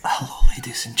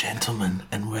Ladies and gentlemen,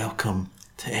 and welcome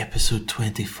to episode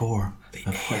 24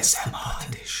 of What's the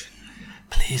Button.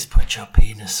 Please put your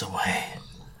penis away.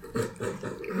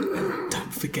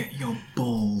 Don't forget your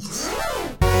balls.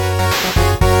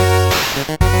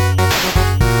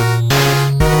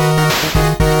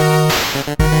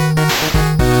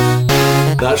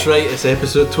 That's right, it's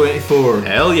episode 24.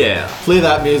 Hell yeah. Play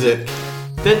that music.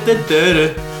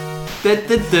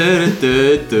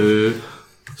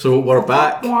 So we're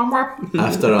back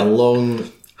after a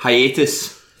long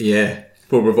hiatus. Yeah.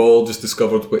 Where we've all just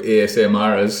discovered what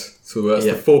ASMR is. So that's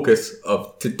Yep. the focus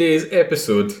of today's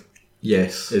episode.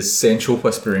 Yes. Is sensual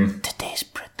whispering. Today's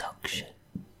production.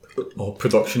 Oh,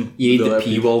 production. You need the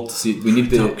P word. See, we need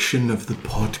the Production of the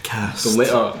podcast. the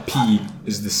letter P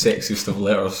is the sexiest of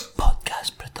letters.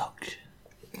 Podcast production.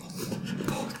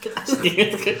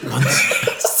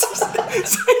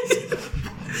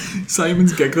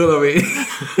 Simon's giggling away.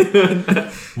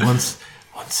 Once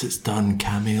it's done,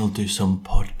 Cammy will do some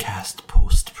podcast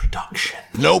post-production.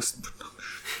 Nope.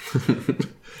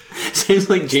 Sounds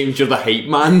like James, you're the hype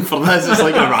man for this. It's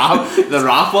like the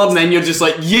rapper, and then you're just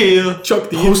like, yeah, Chuck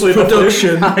D.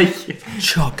 Post-production. Aye.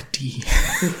 Chuck D.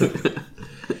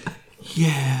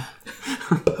 Yeah.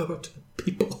 Power to the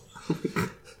people.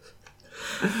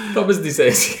 That was the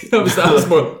sexy. That was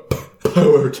more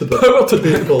Power to the power to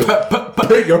the people.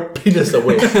 Put your penis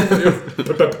away.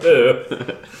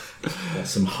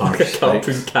 That's some harsh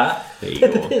cartoon strikes. cat. There you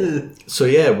go. So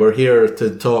yeah, we're here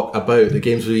to talk about the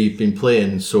games we've been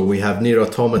playing. So we have Nier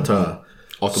Automata,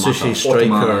 Sushi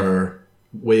Striker,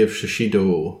 Way of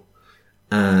Shishido,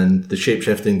 and The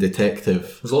Shapeshifting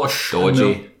Detective. There's a lot of shit.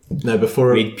 Dodgy. Now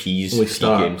before Read P's we P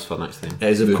start, games for next time. it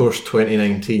is of course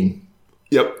 2019.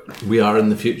 Yep. We are in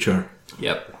the future.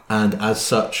 Yep. And as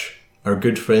such, our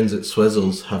good friends at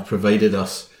Swizzles have provided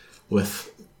us with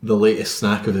the latest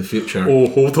snack of the future. Oh,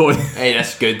 hold on. Hey,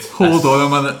 that's good. Hold on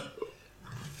a minute.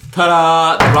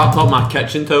 Ta-da! I wrapped up my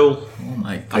kitchen towel. Oh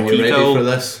my Are god. you ready Keto. for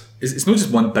this? It's not just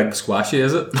one big squashy,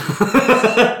 is it?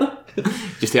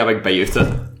 Just take a big bite out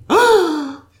of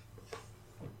it.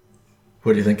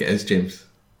 What do you think it is, James?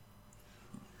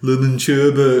 Lemon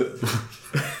sherbet.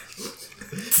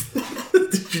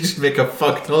 Did you just make a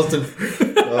fuck Austin?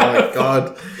 Oh my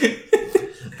god.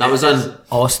 That was in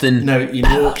Austin. Now, you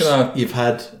know, Kinda- you've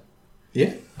had...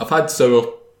 Yeah? I've had sour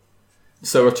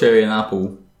cherry and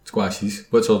apple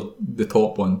squashies, which are the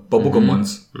top one. Bubblegum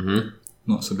ones. Mm-hmm.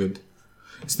 Not so good.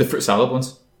 It's the fruit salad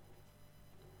ones.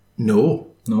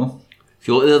 No. No? If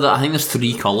you look at that, I think there's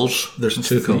 3 colours. There's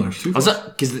two colours. Is it?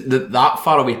 Because that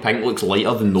far away pink looks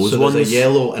lighter than those So ones. there's a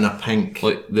yellow and a pink.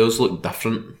 Like, those look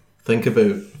different. Think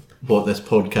about what this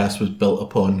podcast was built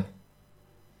upon.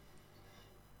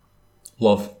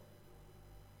 Love.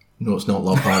 No, it's not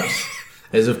Love Hearts.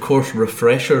 It's of course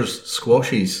Refreshers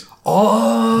Squashies.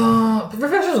 Oh, but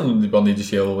refreshers are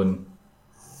just yellow and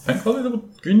pink colour, the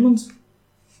green ones.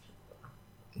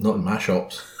 Not in my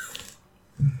shops.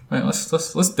 Right,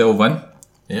 let's delve in.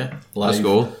 Yeah. Let's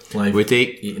go. Live We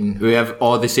take. eating. We have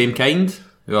all the same kind.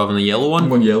 We're having a yellow one. I'm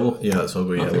going yellow. Yeah, let's all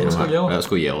go yellow. let's go yellow. Right, let's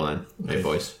go yellow then. Right,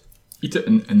 boys. Eat it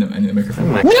in the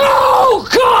microphone. No,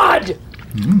 God!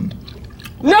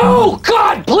 No,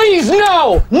 God, please,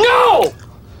 no! No!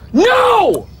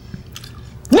 No!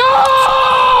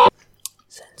 No!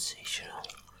 Sensational.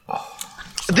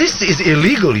 This is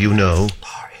illegal, you know.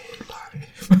 Party.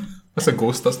 That's a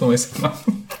ghost, that's not nice.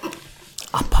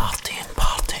 A party in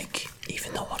Partick,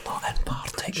 even though we're not in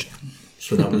Partick.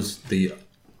 So that was the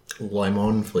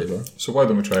lemon flavour. So why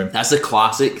don't we try? That's a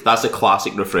classic. That's a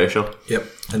classic refresher. Yep.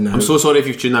 And now I'm so sorry if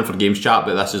you've tuned in for Games Chat,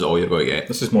 but this is all you're going to get.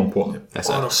 This is more important. That's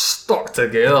They're it. stuck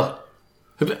together.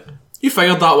 You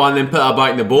fired that one, then put it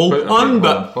back in the bowl. Hold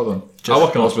on. Hold on. I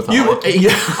work in hospitality.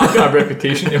 Yeah. I've got a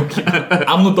reputation to upkeep.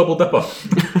 I'm no double dipper.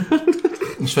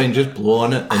 it's fine, just blow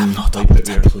on it and wipe it with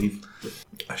your sleeve.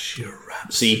 A sheer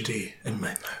rhapsody in my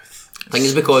mouth. I think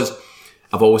it's because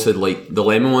I've always said, like, the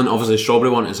lemon one, obviously the strawberry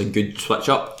one is a good switch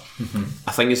up.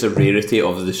 I think it's a rarity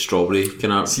of the strawberry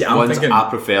kind of See, I'm ones. thinking- I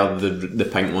prefer the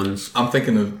pink ones. I'm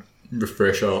thinking of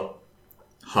refresher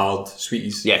hard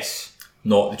sweeties. Yes.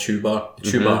 Not the chew bar. The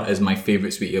chew bar is my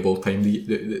favourite sweetie of all time.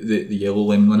 The yellow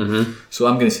lemon one. So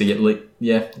I'm going to say it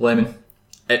lemon.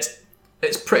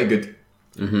 It's pretty good.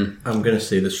 I'm going to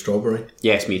say the strawberry.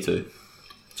 Yes, me too.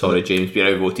 Sorry, James, you're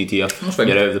out of OTT here. fine.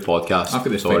 You're out of the podcast. I've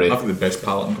got Sorry. I've got the best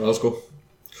palate in Glasgow.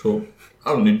 So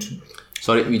I don't need to.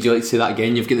 Sorry, would you like to say that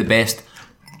again? You've got the best.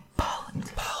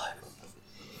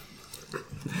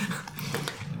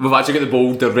 We've actually got the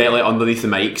bowl directly underneath the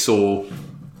mic, so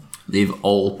they've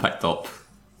all picked up.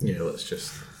 Yeah,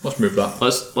 let's move that.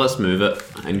 Let's move it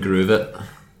and groove it.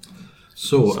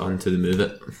 So on to the move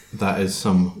it. that is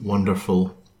some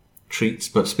wonderful treats.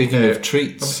 But speaking of I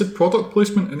treats, said product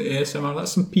placement in the ASMR.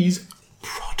 That's some peas.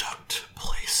 product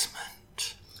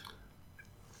placement.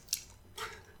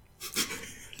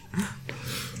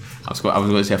 I was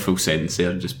going to say a full sentence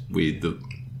there, just with the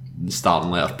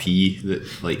starting letter P,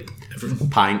 that like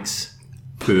Panks,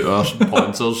 Pooters,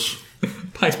 Ponsers.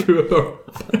 Pax Pooper.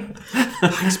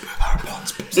 Pax Pooper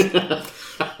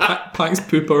Ponspers. Pax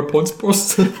Pooper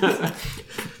Ponspers.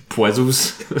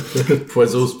 Pwizzles.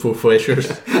 Twizzles, professors.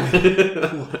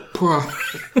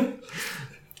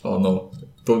 Oh no.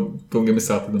 Don't get me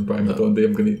started on Brian Madonna.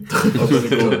 I'm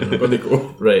gonna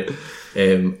go. Right.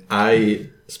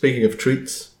 Speaking of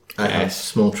treats, I have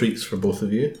small treats for both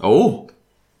of you. Oh.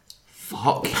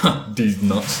 Fuck. These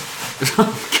nuts.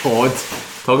 God.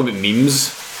 Talking about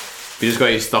memes. We just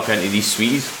got you stuck into these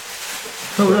sweeties.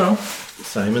 Oh well.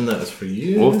 Simon, that is for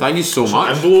you. Oh, thank you so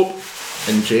much. Envelope.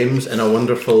 And James, in a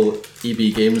wonderful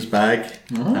EB Games bag,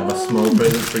 I have a small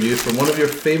present for you from one of your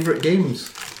favourite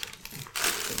games.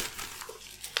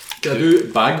 Can I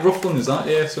do bag ruffling? Is that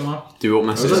ASMR? Do open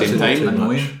this at the that's same not time. too much.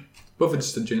 Annoying. What if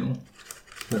it's just a gentle?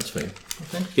 That's fine.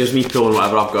 Here's me pulling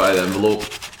whatever I've got out of the envelope.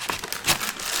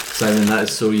 Simon, that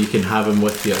is so you can have him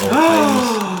with you at all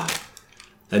times.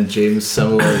 And James,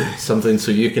 similar, something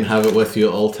so you can have it with you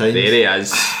at all times. There he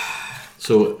is.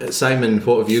 So, Simon,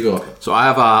 what have you got? So I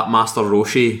have a Master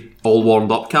Roshi all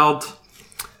warmed up card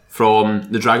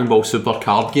from the Dragon Ball Super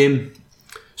card game.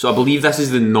 So I believe this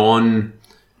is the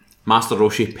non-Master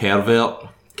Roshi pervert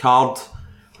card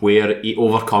where he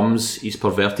overcomes his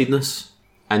pervertedness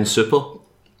in Super.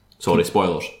 Sorry,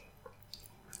 spoilers.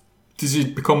 Does he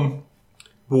become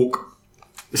woke?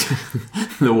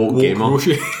 The woke gamer.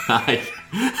 Roshi.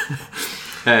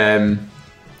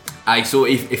 Aye, so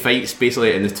he fights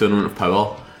basically in the Tournament of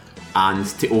Power, and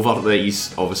to over that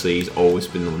he's always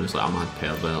been known as like a mad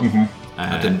pervert.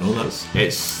 I didn't know that.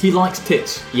 It's He likes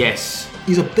tits. yes.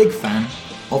 He's a big fan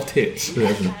of tits. Who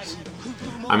isn't?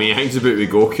 I mean, he hangs about with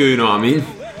Goku, you know what I mean?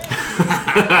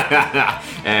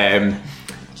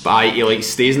 But he like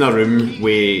stays in a room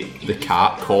with the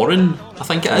cat Corrin, I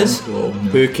think it is,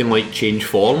 who can like change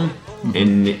form,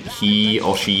 and he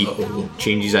or she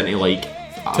changes into like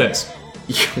Tits.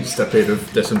 Just a pair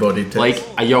of disembodied tits. like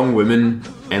a young woman,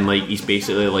 and like he's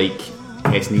basically like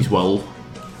testing his will.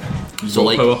 So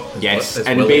like Willpower. yes, His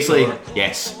and will basically power.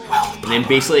 yes, and then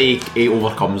basically he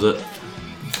overcomes it.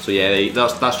 So yeah,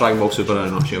 that's Dragon Ball Super in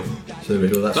a nutshell. So there we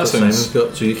go, that's That what sounds- Simon's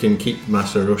got. So you can keep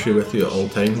Master Roshi with you at all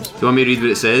times. Do you want me to read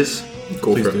what it says?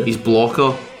 Go Please for do. it. His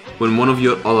blocker, when one of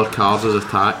your other cards is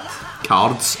attacked,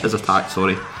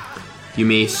 you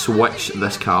may switch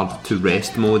this card to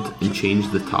rest mode and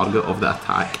change the target of the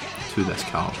attack to this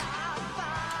card.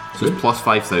 So it's plus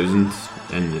 5,000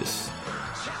 and it's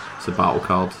a battle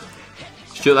card.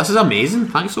 Stuart, this is amazing.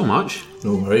 Thanks so much.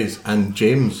 No worries. And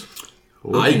James.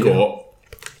 I got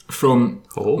from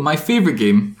my favourite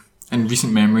game in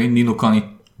recent memory, Ni no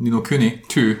Kuni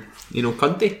 2. You know,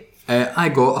 cunty. I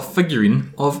got a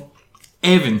figurine of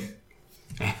Evan,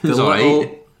 the It's little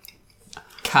alright.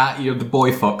 cat-eared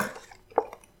boy fuck.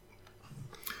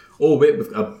 Oh wait,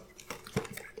 we've got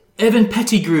Evan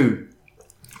Pettigrew.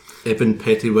 Evan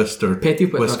Pettywister. Petty-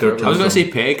 Whisker. I was going to say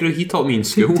Pettigrew, he taught me in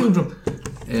school.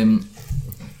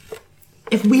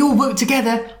 If we all work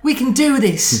together, we can do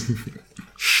this.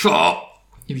 Shut up.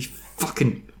 You be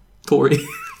fucking Tory.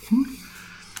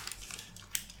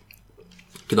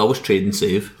 Could always trade and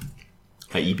save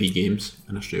at EB Games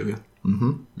in Australia.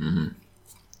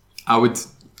 I would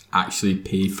actually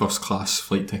pay first class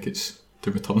flight tickets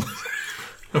to return.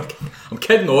 I'm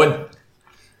kidding on.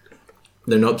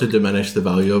 They're not to diminish the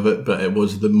value of it, but it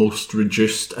was the most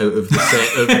reduced out of the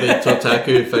set of the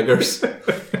Totaku figures.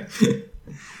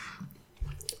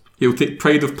 He'll take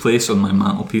pride of place on my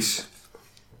mantelpiece.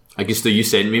 I guess you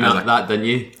sent me that, didn't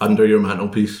you? Under your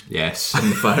mantelpiece Yes. in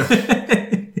the fire.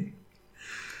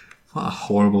 What a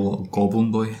horrible little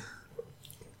goblin boy.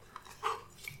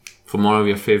 From one of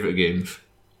your favourite games.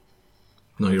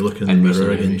 No, you're looking in And the mirror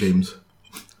recent again, memories. James.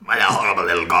 What a horrible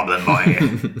little goblin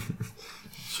boy.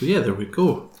 So yeah, there we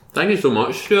go. Thank you so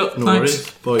much, Stuart. No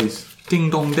Thanks. worries, boys. Ding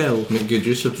dong dell. Make good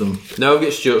use of them. Now I've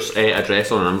got Stuart's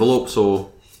address on an envelope,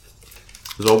 so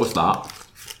there's always that.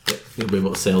 You'll be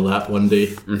able to sell that one day.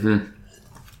 Mm-hmm.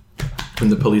 When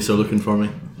the police are looking for me.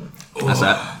 That's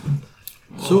it.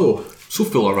 So, So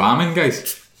full of ramen,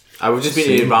 guys. I would just be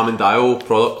to Ramen Dial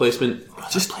product placement.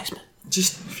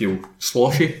 Just feel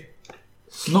sloshy.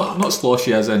 Not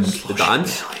sloshy as in The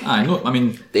dance. I know. I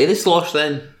mean, Dairy slosh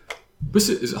then. what's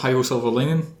it? Is it High Silver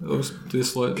Lining? Those do the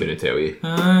slosh. Couldn't tell you.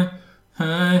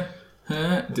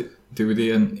 Do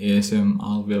they an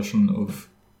ASMR version of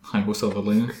Hygo Silver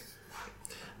Lining?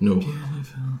 No.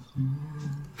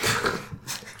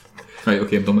 Right,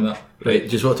 okay, I'm done with that. Right,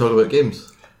 just want to talk about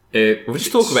games? We're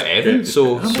just talking about Evan,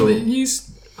 so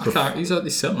He's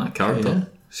certainly a character.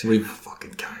 We've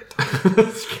Fucking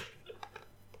character.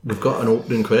 We've got an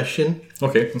opening question.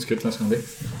 Okay, that's good. That's gonna be.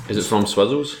 is it from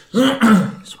Swizzles?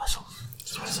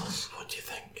 Swizzles, what do you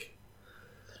think?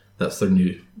 That's their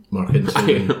new marketing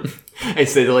slogan.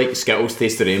 Instead of like Skittles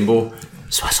Taste the Rainbow,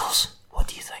 Swizzles, what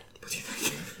do you think?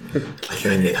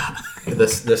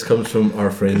 This comes from our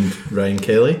friend Ryan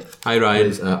Kelly. Hi Ryan.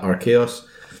 He's at Archaeos.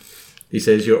 He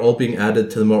says, you're all being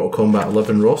added to the Mortal Kombat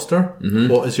 11 roster.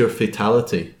 What is your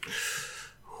fatality?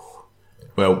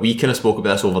 Well, we kind of spoke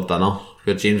about this over dinner,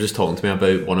 where James was talking to me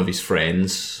about one of his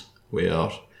friends, where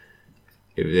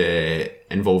it was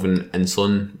involving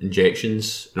insulin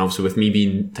injections, and obviously with me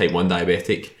being type 1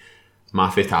 diabetic, my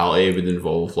fatality would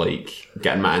involve like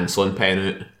getting my insulin pen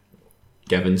out,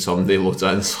 giving somebody loads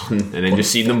of insulin, and then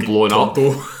just seeing them blowing up.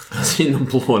 Seeing them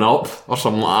blowing up or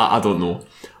something like that. I don't know.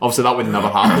 Obviously that would never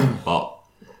happen, but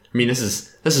I mean this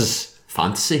is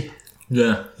fantasy.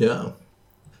 Yeah.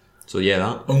 So yeah,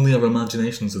 that. Only our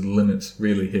imaginations are the limits,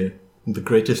 really, here. The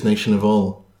greatest nation of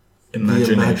all.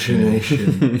 Imagination. The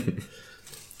imagination.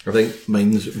 I think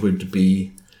mine's would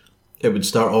be, it would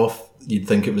start off, you'd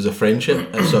think it was a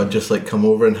friendship, and so I'd just like come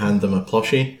over and hand them a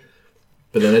plushie,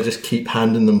 but then I just keep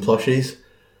handing them plushies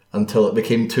until it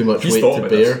became too much He's weight thought to about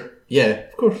bear. this. Yeah,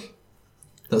 of course.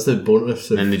 That's the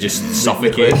bonus of And they just the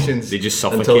suffocate. questions They just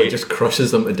until it suffocate. just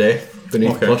crushes them to death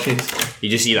beneath Okay. plushies. You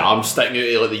just see the arms sticking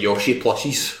out of like the Yoshi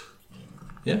plushies.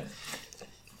 Yeah.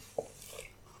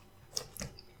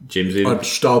 James I'd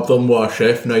stab them with a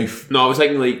chef knife. No, I was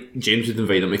thinking like James would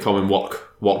invite them to come and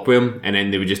work with him, and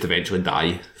then they would just eventually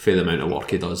die for the amount of work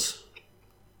he does.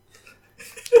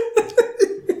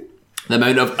 The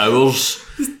amount of hours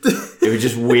it would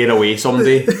just wear away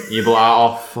somebody. You'd be like,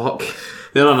 oh fuck,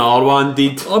 they're another one,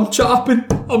 dude. I'm chapping.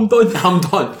 I'm done. I'm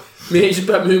done. Mate, just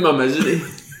put me in my misery.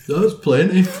 That's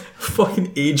plenty.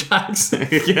 Fucking Ajax.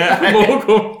 Yeah.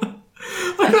 Logo.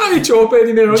 I can't even chop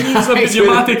anymore. I'm using Jax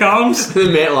pneumatic arms. The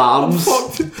metal arms.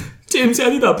 Fucked. James, I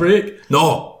need a break.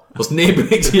 No, there's no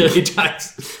breaks here,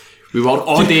 Ajax. We work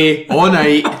all day, all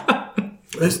night.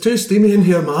 It's too steamy in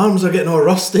here, my arms are getting all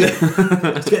rusty.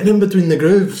 It's getting in between the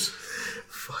grooves.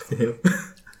 Fucking hell.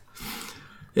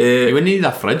 You wouldn't need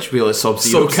a fridge with like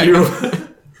Sub-Zero. Sub-Zero.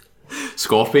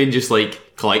 Scorpion just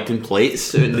like collecting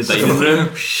plates out in the dining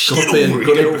room. Scorpion,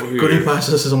 going to pass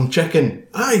us some chicken.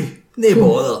 Aye, no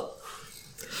bother.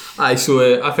 Aye,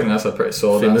 so I think that's a pretty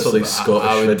solid Famously answer.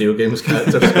 Scottish video games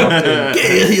character Scorpion.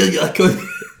 Get here, you cunt.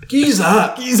 Geez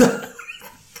that.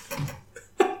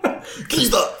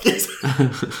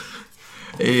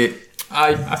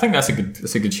 I think that's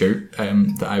a good shout.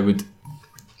 That I would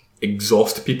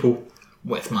exhaust people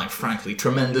with my frankly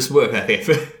tremendous work ethic.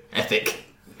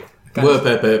 Worth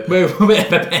it. Worth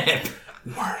ethic.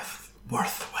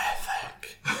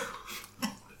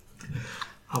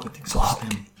 I would exhaust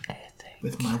them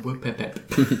with my work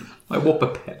my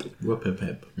Wobbuffet.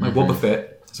 My Wobbuffet.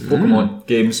 It's a Pokemon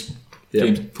games. Yeah.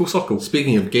 Games. Full circle.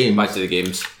 Speaking of games, Back to the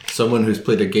games. someone who's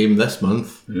played a game this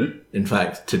month, in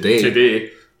fact today,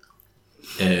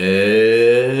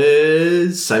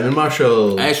 is Simon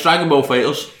Marshall. It's Dragon Ball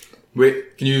Fighters.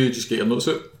 Wait, can you just get your notes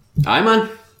out? Aye, man.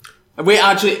 Wait,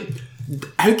 actually,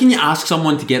 how can you ask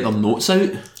someone to get their notes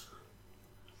out?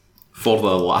 For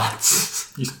the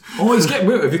lads. He's getting.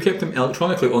 Wait, have you kept them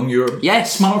electronically on your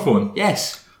Yes. smartphone?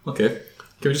 Yes. Okay.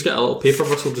 Can we just get a little paper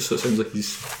whistle just so it sounds like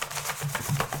he's...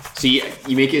 See,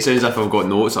 you make it sound as if I've got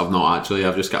notes. I've not actually.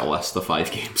 I've just got a list of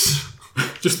 5 games.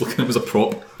 just looking at him as a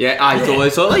prop. Yeah, I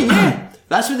totally. So, like, yeah.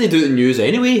 That's what they do in the news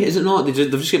anyway, is it not? They've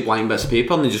just got blank bits of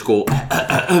paper and they just go, Pick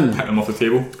them off the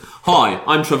table. hi,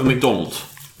 I'm Trevor McDonald,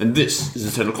 and this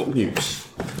is the 10 o'clock news.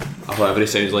 Or whatever he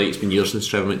sounds like. It's been years since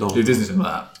Trevor McDonald. He doesn't sound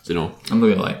like that. You know, I'm not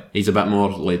gonna lie. he's a bit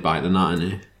more laid back than that, isn't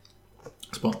he?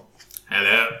 Spot.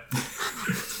 Hello.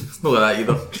 It's not like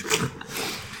that either.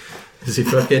 Is he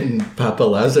fucking Papa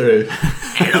Lazarus?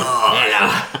 Hello.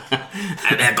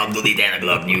 And welcome to the 10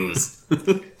 o'clock news.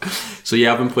 So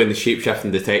yeah, I've been playing the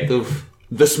Shapeshifting Detective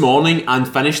this morning and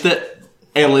finished it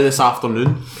early this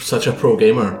afternoon. Such a pro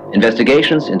gamer.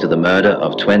 Investigations into the murder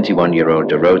of 21-year-old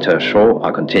Dorota Shaw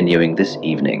are continuing this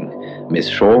evening. Miss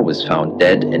Shaw was found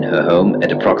dead in her home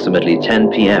at approximately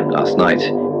 10 p.m. last night.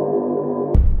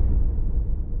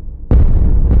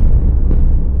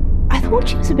 I thought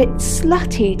she was a bit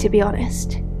slutty, to be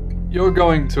honest. You're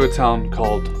going to a town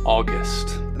called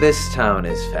August. This town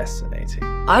is fascinating.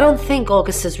 I don't think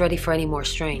August is ready for any more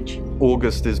strange.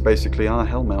 August is basically our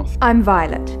Hellmouth. I'm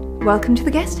Violet. Welcome to the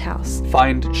guest house.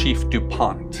 Find Chief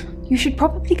DuPont. You should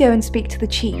probably go and speak to the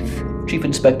chief. Chief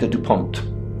Inspector DuPont.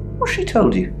 What's she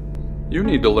told you? You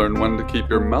need to learn when to keep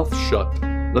your mouth shut.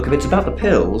 Look, if it's about the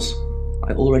pills,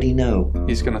 I already know.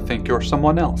 He's gonna think you're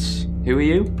someone else. Who are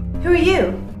you? Who are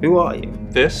you? Who are you?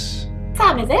 This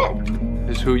Sam, is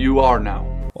it? is who you are now.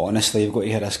 Honestly, you've got to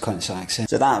hear this cunt's accent.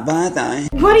 Is it that bad, eh?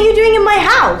 What are you doing in my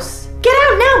house? Get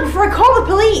out now before I call the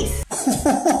police!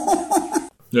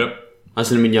 Yep.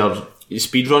 Listen, I mean, you're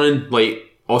speedrunning, like,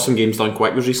 Awesome Games Done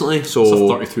Quick was recently, so... It's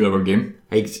a 33-hour game.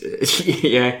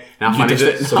 Yeah, and I finished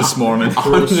it this morning.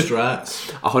 Pro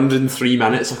strats. 103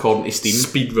 minutes according to Steam.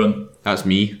 Speedrun. That's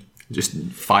me, just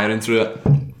firing through it.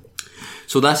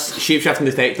 So this Shapeshifting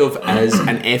Detective is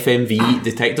an FMV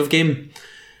detective game.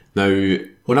 Now,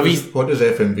 What does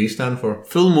FMV stand for?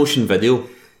 full motion video.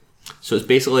 So it's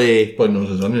basically... Blood knows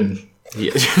his onions.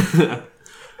 Yeah.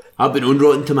 I've been on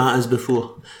Rotten Tomatoes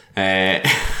before. I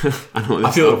know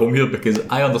I feel at home here because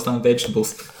I understand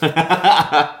vegetables. You're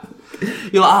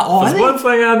like, oh, There's one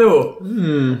thing I know.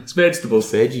 It's vegetables.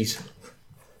 Veggies.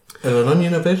 Is an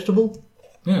onion a vegetable?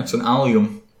 Yeah, it's an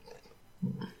allium.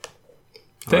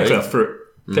 Technically a fruit.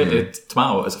 Technically,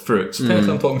 tomato is a fruit. So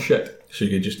technically I'm talking shit. So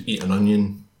you could just eat an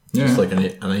onion, Yeah. just like an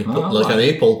apple, Ah, like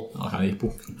an apple. Like an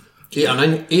apple. Eat an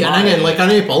onion like an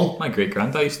apple. My great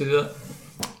granddad used to do that.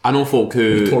 I know folk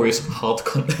who... Notorious hard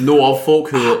cunt. know of folk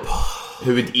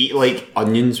who would eat, like,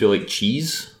 onions with, like,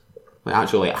 cheese. Like,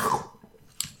 actually,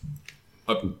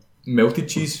 like... Melted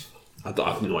cheese. I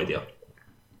have no idea.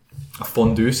 A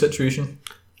fondue situation.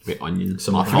 With onions.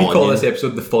 Can we call this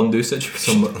episode the fondue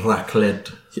situation? Some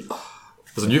raclette.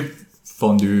 There's a new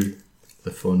fondue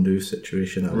The fondue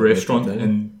situation at restaurant the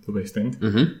in the West End.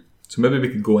 Mm-hmm. So maybe we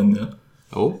could go in there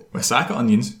Oh. with a sack of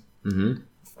onions. Mm-hmm.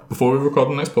 Before we record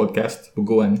the next podcast, we'll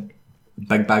go in,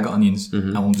 big bag of onions,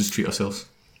 and we'll just treat ourselves.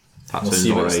 That We'll sounds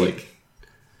see what it's alright. like.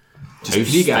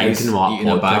 Just three guys eating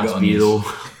a bag of onions.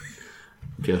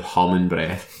 Pure humming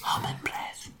breath.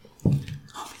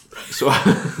 So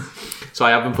I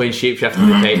have been playing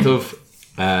Shapeshifting Detective,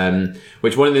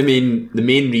 which one of the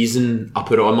main reason I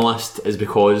put it on my list is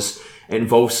because it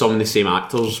involves some of the same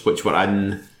actors which were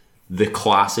in the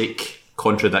classic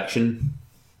Contradiction,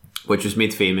 which was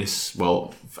made famous,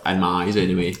 well, in my eyes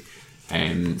anyway,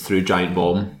 through Giant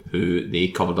Bomb, who they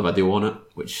covered a video on it,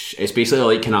 which is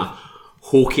basically like kind of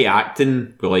hokey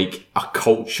acting with like a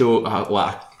cult show,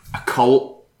 like a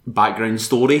cult background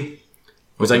story.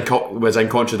 Was in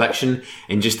Contradiction,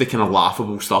 and just the kind of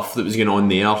laughable stuff that was going on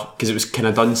there, because it was kind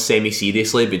of done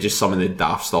semi-seriously, but just some of the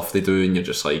daft stuff they do, and you're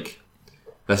just like,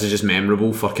 this is just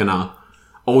memorable for kind of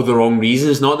all the wrong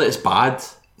reasons. Not that it's bad.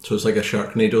 So it's like a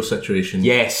Sharknado situation.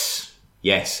 Yes,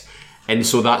 and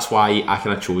so that's why I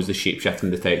kind of chose the Shapeshifting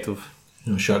Detective.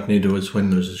 You know, Sharknado is when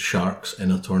there's sharks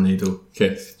in a tornado.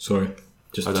 Okay, sorry.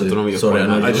 I don't know what you're sorry,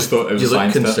 calling it. I just thought it was You a look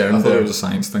science thing. I concerned thought there. it was a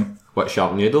science thing. What,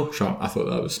 Sharknado? I thought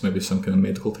that was maybe some kind of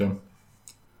medical term.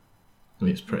 I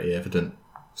mean, it's pretty evident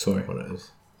Sorry. what it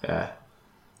is. Yeah.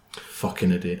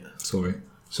 Fucking idiot. Sorry.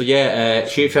 So yeah,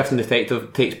 Shapeshifting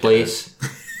Detective takes place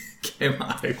Get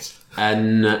my house.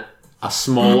 in a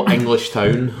small English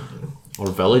town or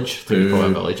village. I think you call it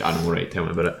a village. I know, right? Tell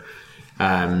me about it.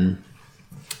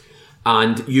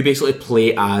 And you basically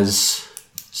play as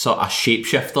sort of a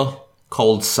shapeshifter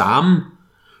called Sam,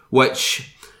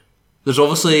 which there's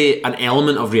obviously an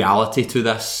element of reality to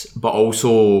this, but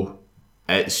also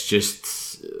it's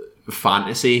just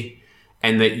fantasy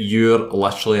in that you're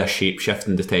literally a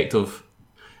shape-shifting detective.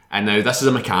 And now this is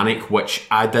a mechanic which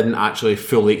I didn't actually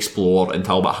fully explore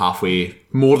until about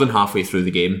more than halfway through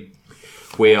the game.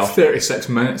 Where 36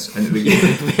 minutes into the game.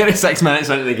 36 minutes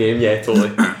into the game, yeah,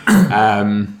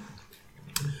 totally.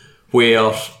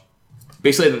 Where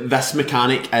basically this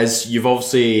mechanic is,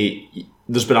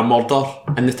 there's been a murder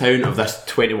in the town of this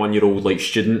 21-year-old like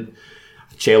student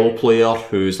cello player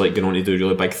who's like going on to do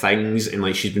really big things, and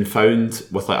like she's been found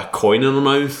with like a coin in her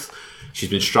mouth. She's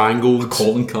been strangled. A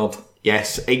calling card.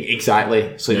 Yes, exactly.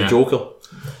 It's like the Joker.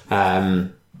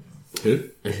 Who?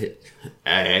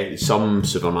 Some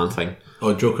Superman thing.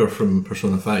 Oh, Joker from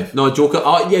Persona 5. No, Joker.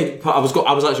 Oh yeah, I was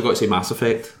actually going to say Mass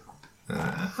Effect.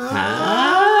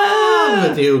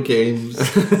 Video games.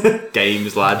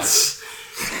 Games, lads.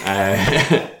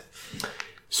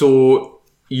 So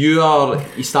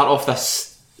you start off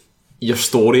your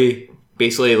story.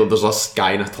 Basically, there's this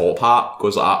guy in a top hat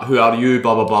goes like, "Who are you?"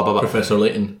 Blah blah blah blah. Professor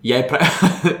Layton. Yeah.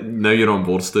 Now you're on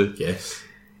board, Stu. Yes.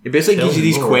 It basically Tell gives you me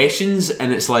these more. questions,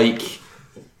 and it's like,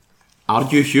 are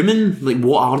you human? Like,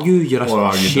 what are you? You're a Or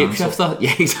are you shapeshifter.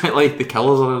 Yeah, exactly. The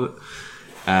killers are in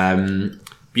it.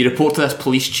 You report to this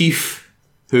police chief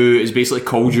who has basically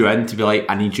called you in to be like,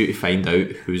 I need you to find out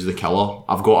who's the killer.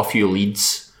 I've got a few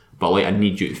leads, but like I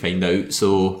need you to find out.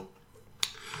 So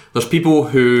there's people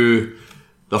who,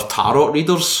 they're tarot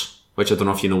readers, which I don't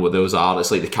know if you know what those are.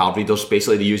 It's like the card readers.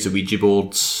 Basically they use the Ouija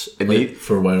boards and like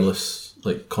for wireless,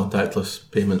 like contactless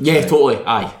payments. Yeah, totally.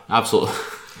 Aye, absolutely.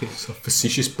 He's a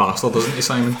facetious bastard, isn't he,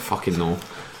 Simon? Fucking no.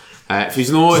 If it's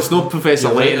no Professor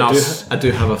Layton I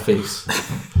do have a face.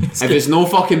 If it's no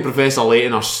fucking Professor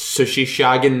Layton or sushi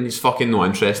shagging, he's fucking no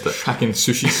interested. Shagging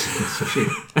sushi.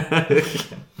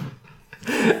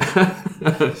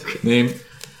 Name.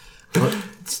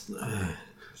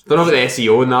 Don't know about the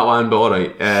SEO in that one, but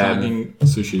alright. Shagging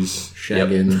sushis.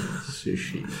 Shagging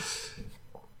sushis.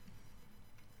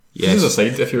 Yes. This is a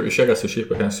side, if you were to shag a sushi,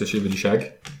 what kind of sushi would you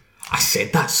shag? I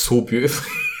said that so beautifully.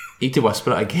 Need to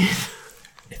whisper it again.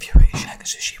 If you were to shag a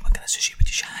sushi, what kind of sushi would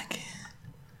you shag?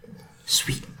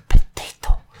 Sweet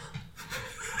potato.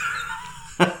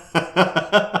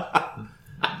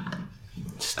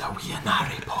 Just a wee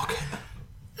nary pocket.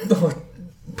 No,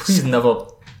 please never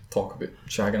talk about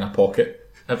shagging a pocket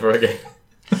ever again.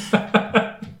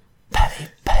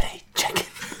 Peri chicken.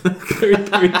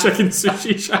 Peri chicken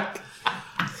sushi shag.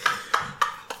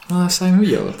 Simon, what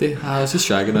are you up to? I was just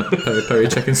shagging a peri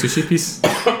chicken sushi piece.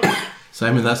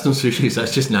 Simon, that's no sushi,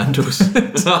 that's just Nando's.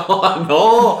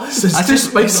 No, That's just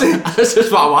spicy. That's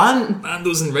just what I want.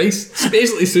 Nando's and rice. It's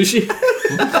basically sushi.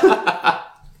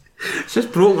 It's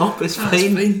just broken up, it's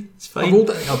fine. It's fine. I rolled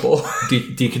it in a ball.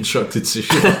 Deconstructed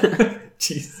sushi.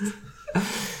 Jesus.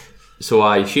 So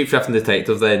shapeshifting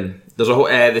detective then. There's a whole,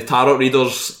 the tarot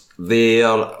readers, they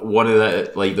are one of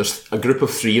the, like, there's a group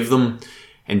of 3 of them,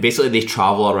 and basically they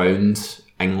travel around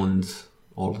England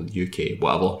or the UK,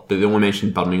 whatever, but they only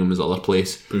mentioned Birmingham as the other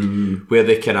place. Boo. Where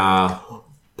they can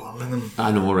Birmingham.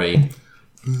 I know, right?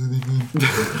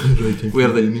 where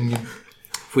the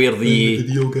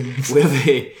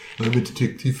I'm a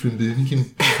detective from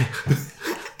Birmingham.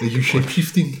 Are you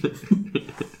shapeshifting?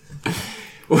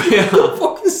 What the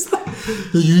fuck is that?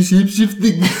 Are you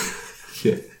shapeshifting?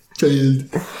 Yeah, child.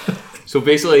 So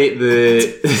basically,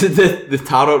 the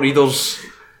tarot readers,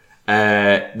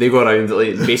 they go around,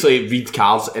 like, basically read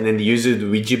cards, and then they use the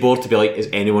Ouija board to be like, is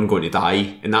anyone going to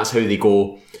die? And that's how they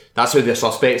go. That's how they're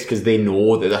suspects, because they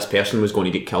know that this person was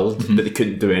going to get killed, but they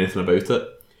couldn't do anything about it.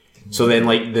 So then,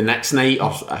 like, the next night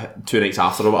or 2 nights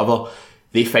after or whatever,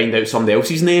 they find out somebody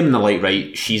else's name, and they're like,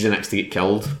 right, she's the next to get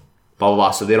killed. Blah blah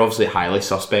blah. So they're obviously highly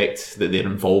suspect that they're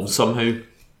involved somehow.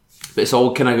 But it's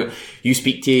all kind of, you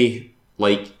speak to,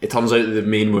 like, it turns out that the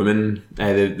main woman,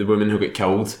 the woman who got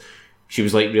killed, she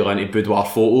was like really into boudoir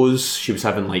photos. She was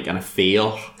having like an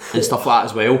affair and stuff like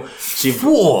that as well.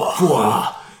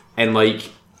 And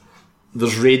like,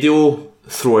 there's radio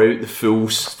throughout the full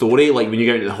story. Like when you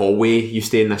go into the hallway, you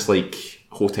stay in this like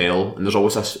hotel, and there's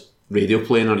always this radio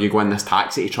playing, or you go in this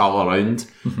taxi to travel around.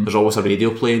 There's always a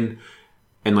radio playing.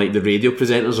 And like the radio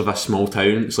presenters of a small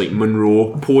town, it's like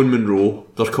Monroe, Poe and Monroe,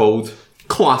 they're called.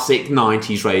 Classic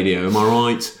 90s radio, am I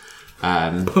right?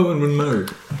 Poe and Monroe.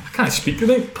 I can't speak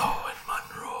tonight. Poe and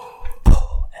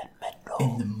Monroe.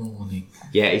 In the morning.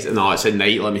 Yeah, it's at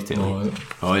night, let me tell you.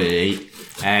 Oh, yeah.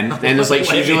 And then there's like,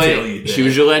 she was really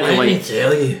into like... Let me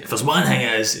tell you, if there's one thing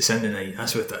it is, it's in the night,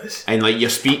 that's what it is. And like you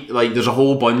speak, like there's a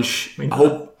whole bunch, there's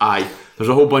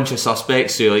a whole bunch of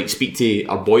suspects. So you like speak to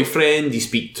her boyfriend, you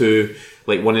speak to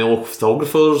like one of the local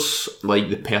photographers, like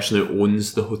the person who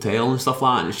owns the hotel and stuff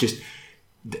like that. And it's just,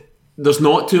 there's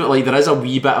not too, like there is a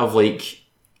wee bit of like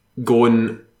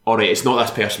going, alright, it's not this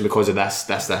person because of this.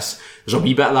 There's a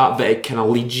wee bit of that, but it kind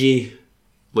of leads you,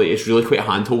 like it's really quite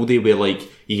hand-holdy where like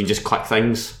you can just click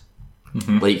things.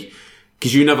 Like,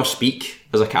 because you never speak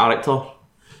as a character.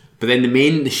 But then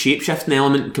the shape-shifting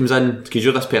element comes in, because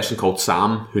you're this person called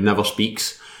Sam who never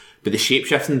speaks. But the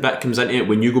shape-shifting bit comes into it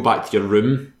when you go back to your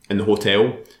room in the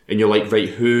hotel and you're like, right,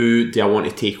 who do I want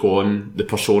to take on the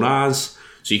persona as?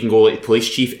 So you can go like police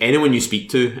chief, anyone you speak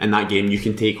to in that game, you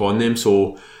can take on them.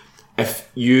 So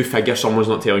if you figure someone's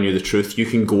not telling you the truth, you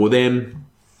can go them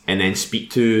and then speak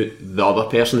to the other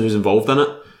person who's involved in it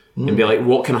and be like,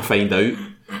 what can I find out?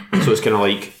 So it's kind of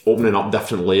like opening up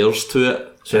different layers to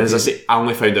it. So as I say, I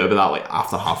only found out about that like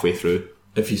after halfway through.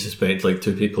 If you suspect like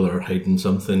 2 people are hiding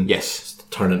something, yes,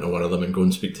 turn into one of them and go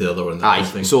and speak to the other one. Aye,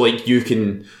 so like you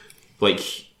can like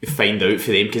find out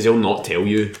for them because they'll not tell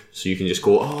you. So you can just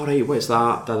go, oh right, what's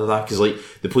that? Because like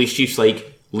the police chief's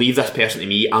like, leave this person to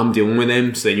me, I'm dealing with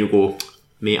them. So then you go,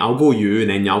 mate, I'll go you, and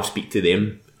then I'll speak to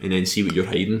them and then see what you're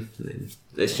hiding. And then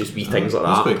it's just wee things like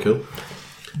that. That's quite cool.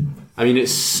 I mean,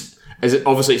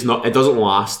 obviously it's not. It doesn't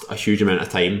last a huge amount of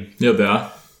time. Yeah, they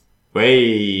are.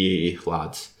 Way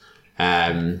lads.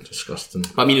 Disgusting.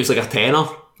 But I mean, it's like a tenner.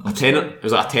 A tenner. It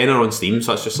was like a tenner on Steam,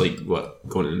 so it's just like what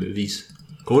going to the movies.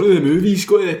 Go to the movies.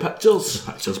 Go to the pictures.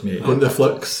 Pictures, mate. Go to the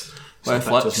flicks.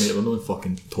 Pictures, mate. We're not in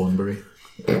fucking Thornbury.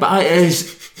 But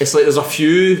it's like there's a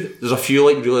few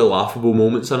like really laughable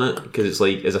moments in it because it's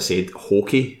like, as I said,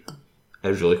 hokey. It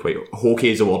was really quite hokey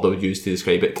is the word I would use to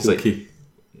describe it because like you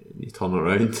turn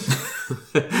around.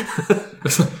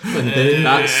 That's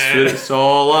what it's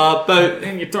all about.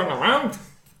 Then you turn around.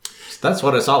 That's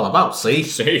what it's all about. See,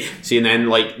 and then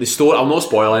like the story. I'll not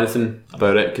spoil anything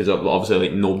about it because obviously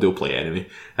like nobody will play it anyway.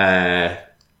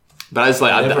 But it's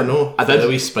like I never know. I did a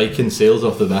wee spike in sales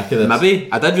off the back of this.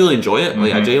 Maybe I did really enjoy it.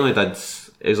 Like I genuinely did.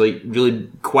 It was like really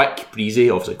quick, breezy.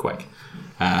 Obviously quick.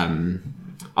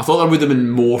 I thought there would have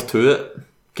been more to it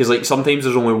because like sometimes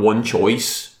there's only one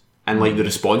choice and like the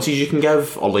responses you can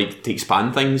give or like to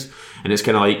expand things, and it's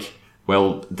kind of like,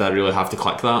 well, do I really have to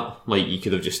click that? Like you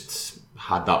could have just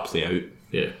had that play out.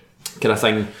 Yeah. Kind of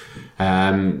thing.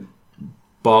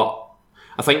 But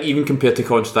I think even compared to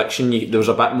Contradiction, there was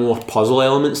a bit more puzzle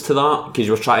elements to that because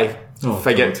you were trying to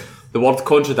figure the word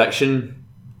contradiction,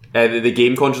 the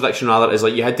game Contradiction rather, is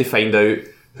like you had to find out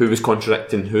who was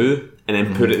contradicting who and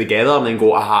then put it together and then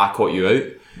go, aha, I caught you out.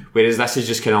 Whereas this is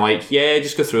just kind of like, yeah,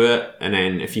 just go through it and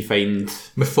then if you find...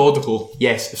 Methodical.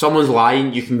 Yes, if someone's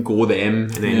lying, you can go them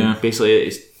and then basically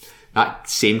it's that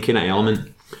same kind of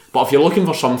element. But if you're looking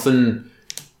for something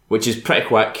which is pretty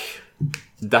quick,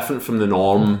 different from the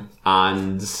norm,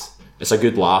 and it's a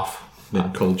good laugh.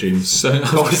 Then call James.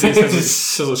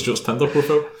 Says it's just Tinder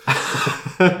profile.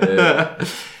 But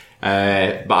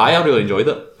I really enjoyed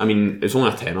it. I mean, it's only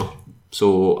a tenner,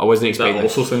 so I wasn't expecting. That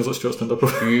also sounds like just Tinder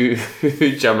profile.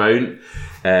 Huge amount.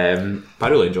 But I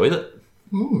really enjoyed it.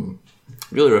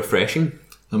 Really refreshing.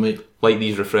 I might like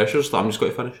these refreshers that I'm just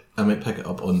going to finish. I might pick it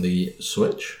up on the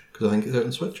Switch because I think it's out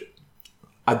on Switch.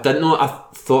 I didn't know. I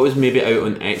thought it was maybe out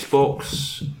on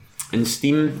Xbox and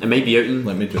Steam. It might be out in...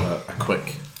 Let me do a quick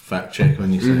fact check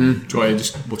on you.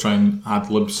 We'll try and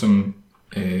ad-lib some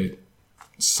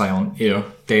silent air,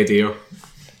 dead air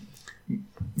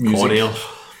music. On air.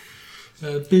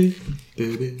 So we've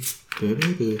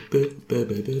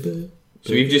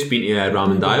just been to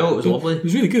Ramen Dio. It was lovely. It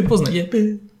was really good, wasn't it? Yeah.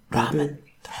 Ramen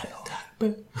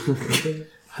Dio.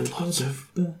 Had lots of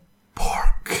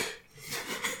pork.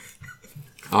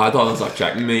 I thought it was like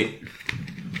chicken, mate.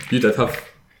 You did have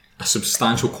a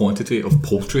substantial quantity of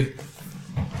poultry.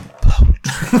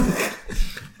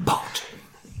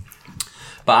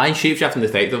 But I Shapeshifting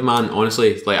Detective, man,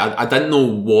 honestly, like I didn't know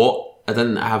what, I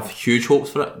didn't have huge hopes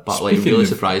for it, but like it really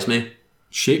surprised me.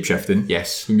 Shapeshifting?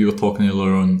 Yes. When we were talking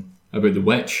earlier on about the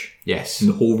witch. Yes. And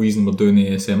the whole reason we're doing the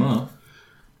ASMR.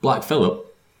 Black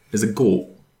Phillip is a goat.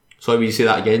 Sorry, will you say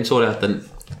that again? Sorry, I didn't.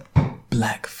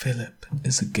 Black Phillip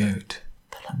is a goat.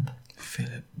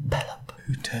 Philip,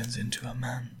 who turns into a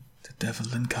man, the devil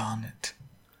incarnate.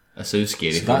 That sounds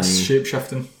scary. So that's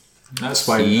shape-shifting. That's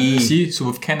why. See, so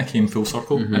we've kind of came full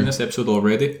circle in this episode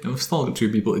already, and we've still got 2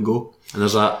 people to go. And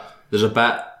there's a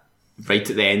bit right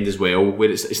at the end as well where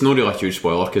it's not really a huge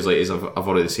spoiler because, like, as I've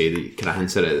already said, it kind of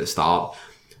hints at it at the start.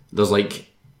 There's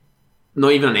like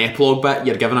not even an epilogue bit.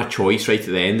 You're given a choice right at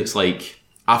the end. It's like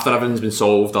after everything's been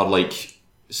solved or like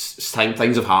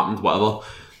things have happened, whatever.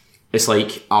 It's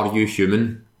like, are you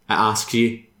human? It asks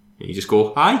you. And you just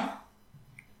go, hi. And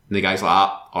the guy's like,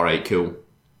 alright, cool.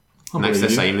 Next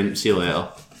assignment, see you later.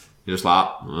 You're just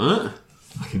like, what?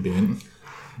 I can be in.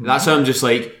 That's how I'm just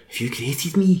like, if you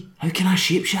created me, how can I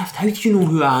shapeshift? How do you know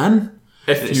who I am?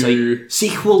 If it's you... like,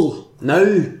 sequel, now.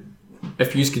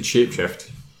 If you could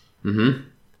shapeshift,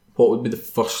 what would be the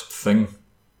first thing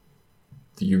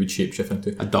that you would shapeshift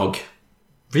into? A dog.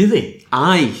 Really?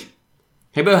 Aye.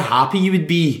 How about how happy you would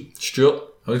be? Stuart?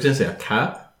 I was going to say a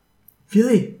cat.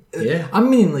 Really? Yeah. I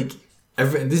mean, like,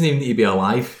 it doesn't even need to be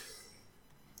alive.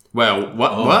 Well,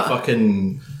 what?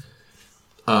 Fucking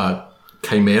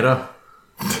chimera.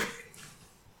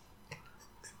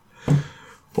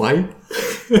 Why?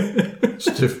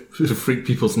 Just to freak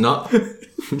people's nut.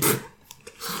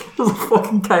 There's a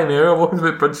fucking chimera walking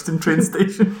about Bridgeton train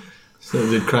station. So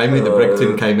they'd cry me the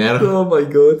Brigton chimera. Oh my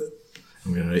god.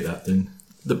 I'm going to write that down.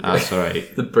 That's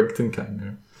alright. The Brigton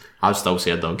chimera. I'd still say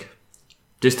a dog.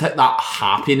 Just hit that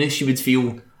happiness you would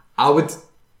feel. I would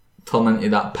turn into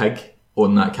that pig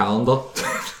on that calendar.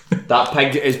 That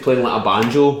pig is playing like a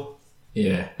banjo.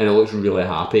 Yeah. And it looks really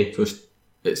happy. So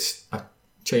it's a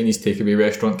Chinese takeaway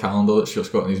restaurant calendar that's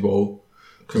just got on his wall.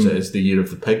 Because it is the year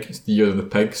of the pig. It's the year of the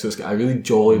pig, so it's got a really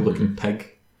jolly looking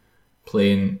pig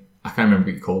playing, I can't remember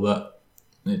what you call that,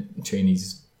 the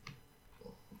Chinese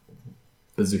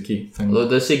bouzouki thing. Well,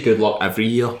 they say good luck every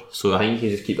year, so I think you can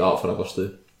just keep that up forever,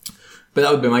 Stu. But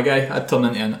that would be my guy. I'd turn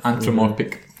into an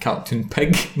anthropomorphic cartoon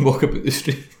pig and walk about the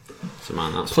street. So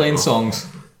man, that's playing cool. songs.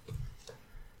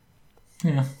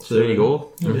 Yeah. So there you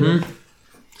go. Mm-hmm.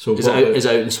 So is it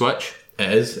out on Switch?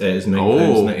 It is. It is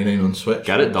 £9.99 on Switch.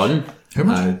 Get it done. How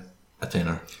much? A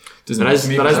tenner. There is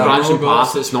branching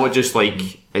paths. It's not just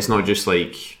like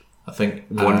I think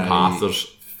one path. There's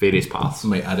various paths.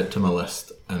 Might add it to my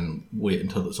list and wait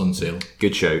until it's on sale.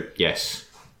 Good shout. Yes.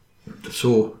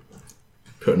 So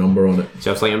put a number on it. So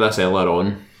I was thinking of this earlier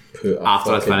on.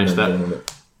 After I'd finished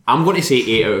it. I'm going to say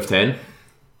 8 out of 10.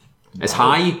 It's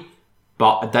high,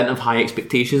 but I didn't have high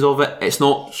expectations of it. It's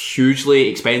not hugely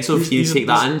expensive. You take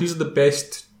that in. These are the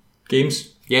best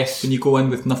games. Yes. When you go in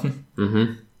with nothing.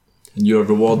 Mm-hmm. And you're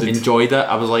rewarded. Enjoyed it.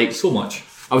 I was like... So much.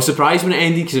 I was surprised when it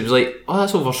ended because it was like, oh,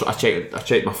 that's over. I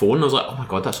checked my phone and I was like, oh my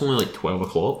god, that's only like 12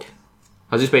 o'clock.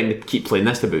 I was expecting to keep playing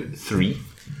this to about 3.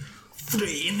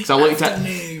 3 in the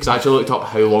Because I actually looked up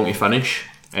how long to finish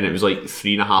and it was like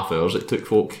 3.5 hours it took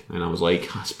folk, and I was like,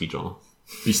 speedrunner.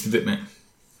 Beasted it, mate.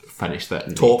 Finished it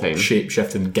in top time.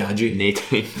 shape-shifting gadget. No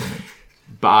time.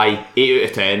 But 8 out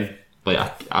of 10.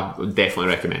 Like I would definitely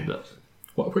recommend it.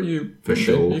 What were you? For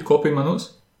sure. Are you copying my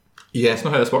notes? Yeah. That's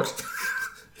not how this works.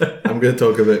 I'm going to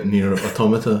talk about Nier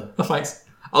Automata. Oh, thanks.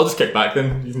 I'll just kick back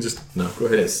then. You can just go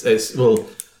ahead. It's well.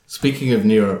 Speaking of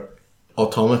Nier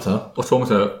Automata, let's call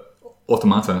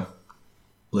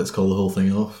the whole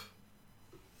thing off.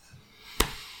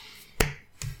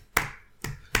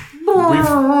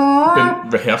 We've been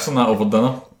rehearsing that over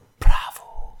dinner.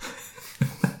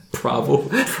 Bravo.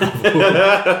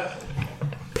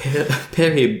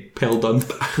 Perry Peldon.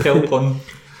 Pelpon.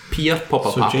 Pier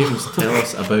Papa. So James, tell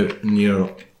us about Nier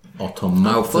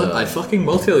Automata. I fucking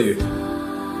will tell you.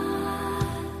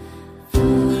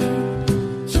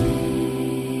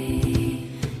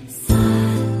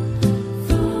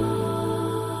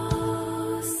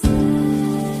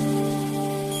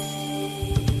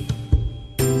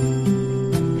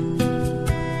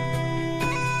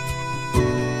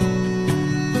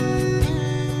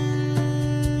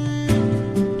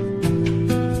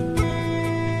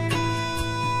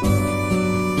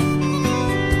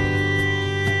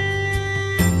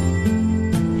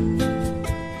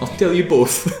 Tell you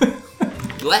both.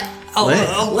 Let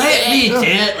me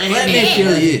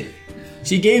tell you.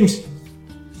 See, games.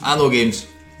 I know games.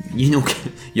 You know,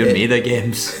 you're made of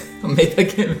games. I'm made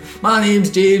of games. My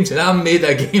name's James, and I'm made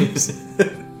of games.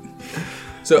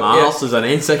 So Mars is an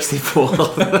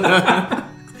N64.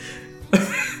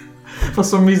 For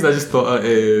some reason, I just thought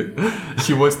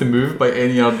she wants to move by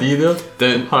NERD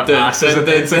there. Her ass is an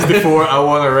N64. I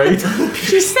want to ride.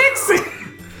 She's sexy.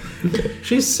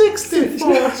 She's 64.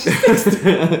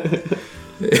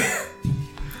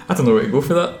 I don't know where to go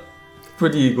for that. Where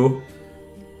do you go?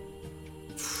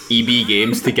 EB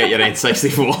Games to get your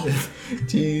N64.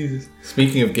 Jesus.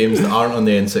 Speaking of games that aren't on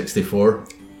the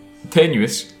N64,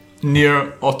 Tenuous.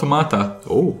 Nier Automata.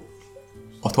 Oh.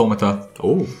 Automata.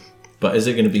 Oh. But is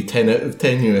it going to be 10 out of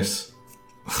tenuous?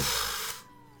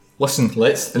 Listen,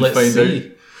 let's find see.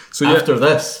 out. So after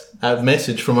this, a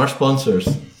message from our sponsors.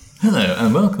 Hello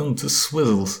and welcome to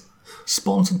Swizzles,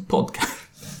 sponsored podcast.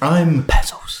 I'm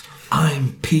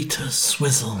Peter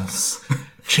Swizzles,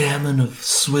 chairman of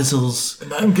Swizzles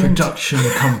Production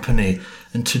Company,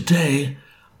 and today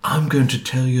I'm going to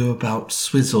tell you about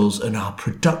Swizzles and our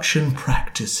production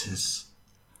practices.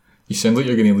 You sound like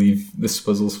you're going to leave the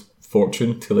Swizzles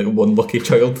fortune to like one lucky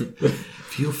child.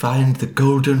 If you find the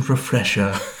golden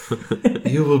refresher,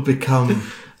 you will become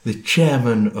the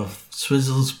chairman of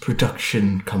Swizzles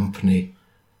Production Company,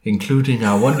 including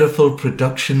our wonderful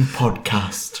production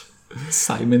podcast.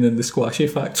 Simon and the Squashy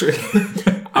Factory.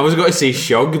 I was going to say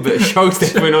Shug, but Shug's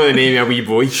definitely not the name of a wee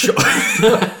boy.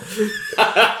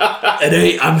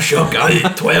 Hey, I'm Shug,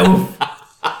 I'm 12.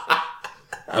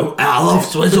 I love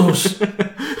Swizzles.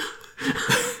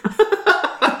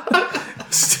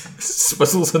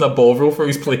 Swizzles in a bovril for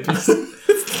his playpiece.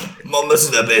 Mum, this is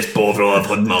the best bovril I've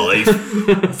had in my life.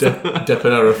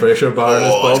 Dipping a refresher bar in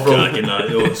his bovril. Cracking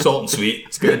that, salt and sweet.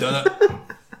 It's good, isn't it?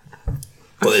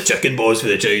 Got the chicken balls for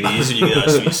the Chinese and you get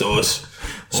that sweet sauce.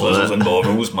 Swizzles and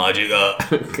bovrils, magic that.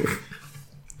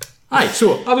 Aye,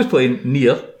 so I was playing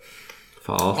Nier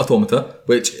Automata,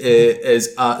 which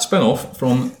is a spin-off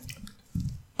from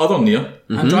other Nier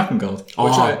and Drakengard,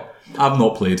 which I've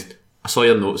not played. I saw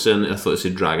your notes in, I thought it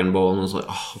said Dragon Ball, and I was like,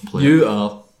 oh, I'll play You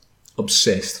are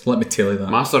obsessed, let me tell you that.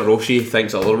 Master Roshi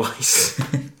thinks otherwise.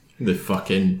 The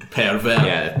fucking pervert.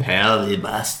 Yeah, the pervy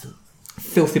bastard.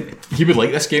 Filthy. He would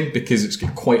like this game because it's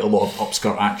got quite a lot of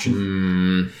upskirt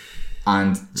action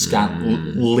and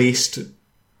laced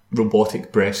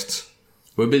robotic breasts.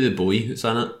 What about the boy that's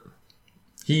in it?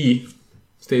 He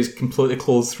stays completely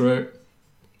clothed throughout.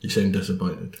 You sound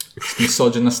disappointed. It's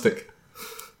misogynistic.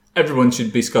 Everyone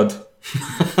should be Scud.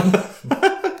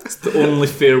 It's the only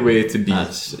fair way to be.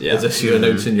 Is this you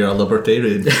announcing you're a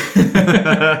libertarian?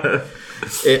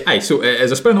 So it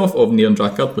is a spin-off of Nier and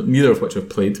Drakengard, but neither of which I've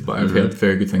played, but I've heard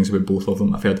very good things about both of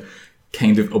them. I've heard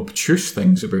kind of obtuse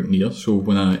things about Nier, so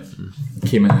when I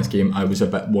came in this game I was a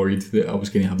bit worried that I was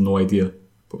going to have no idea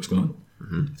what was going on,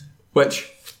 which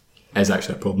is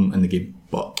actually a problem in the game,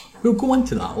 but we'll go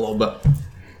into that a little bit.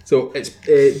 So it's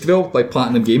developed by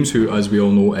Platinum Games, who, as we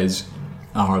all know,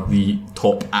 are the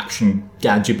top action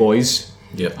gadget boys,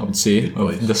 I would say,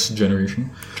 of this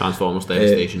generation. Transformers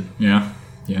Devastation. Yeah.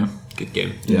 Good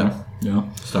game. Yeah.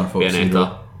 Star Fox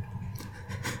Bayonetta.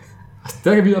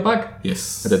 Did I give you that back?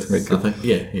 Yes. I did. Right, cool. I think,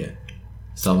 yeah.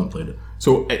 Still haven't played it.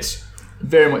 So it's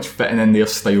very much fitting in their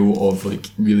style of like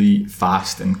really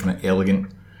fast and kind of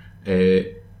elegant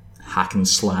hack and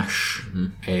slash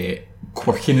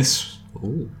quirkiness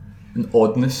and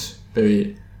oddness.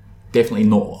 Very definitely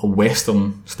not a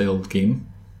Western styled game.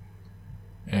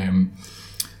 I'm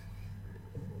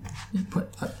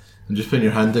just putting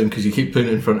your hand down because you keep putting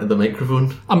it in front of the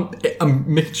microphone. I'm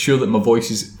making sure that my voice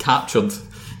is captured.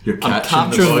 You're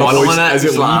capturing my voice as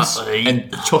it leaves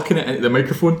and chucking it into the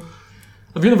microphone.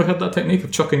 Have you never heard that technique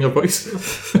of chucking your voice?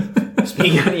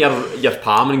 Speaking into your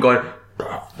palm and going.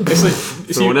 It's like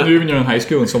you when you're in high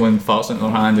school and someone farts into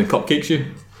their hand and cupcakes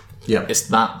you. Yeah, it's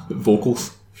that, but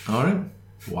vocals. All right.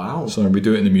 Wow. Sorry, we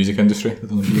do it in the music industry. I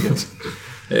don't know if you guys.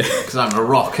 Because I'm a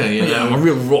rocker, you know. Yeah, I'm a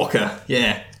real rocker.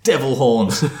 Yeah, devil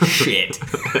horns. Shit.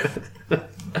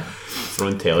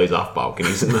 Throwing tellies off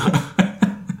balconies and that.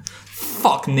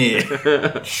 Fuck me.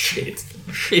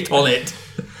 Shit on it.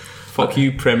 Fuck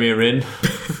you, Premier Inn.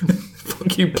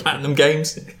 Fuck you, Platinum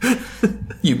Games.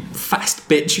 You fast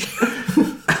bitch.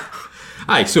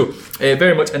 Aye, so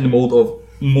very much in the mould of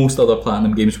most other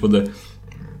Platinum Games, where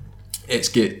it's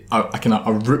got a kind of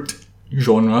a root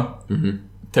genre,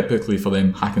 typically for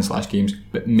them hack and slash games,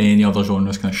 but many other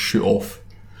genres kind of shoot off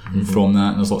from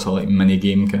that, and there's lots of like mini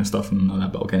game kind of stuff and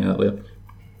that, but I'll get into that later.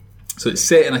 So it's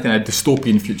set in a kind of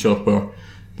dystopian future where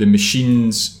the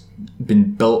machine's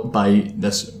been built by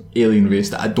this alien race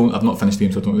that I've not finished the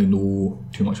game, so I don't really know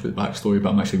too much about the backstory, but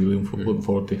I'm actually really looking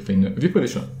forward to finding out. Have you played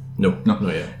this show? No, not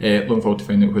yet. Looking forward to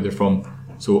finding out where they're from.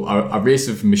 So a race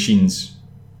of machines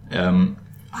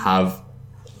have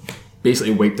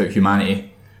basically wiped out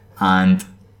humanity, and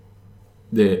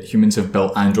the humans have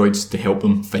built androids to help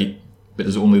them fight, but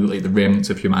there's only like the remnants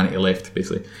of humanity left,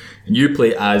 basically. And you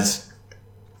play as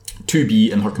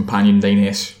 2B and her companion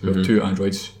 9S, who are two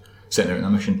androids setting out on a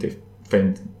mission to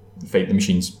fight the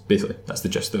machines. Basically, that's the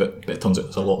gist of it. But it turns out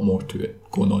there's a lot more to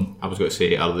it going on. I was going to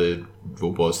say, are the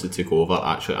robots that took over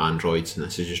actually androids, and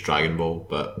this is just Dragon Ball?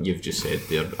 But you've just said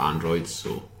they're androids,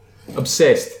 so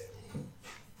obsessed.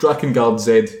 Drakengard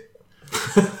Z.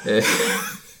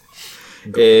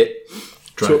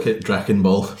 Draken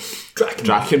Ball.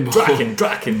 Draken Ball.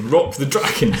 Draken. Rock the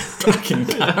Draken.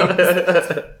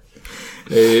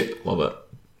 Love it.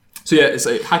 So yeah, it's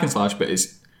like hack and slash, but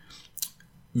it's,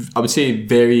 I would say,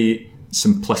 very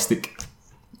simplistic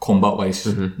combat wise.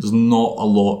 There's not a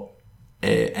lot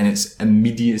in its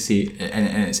immediacy, and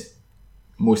in its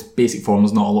most basic form,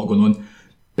 there's not a lot going on,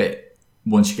 but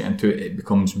once you get into it, it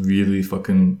becomes really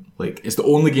fucking, like, it's the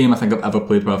only game I think I've ever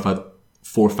played where I've had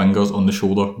 4 fingers on the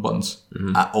shoulder buttons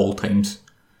at all times,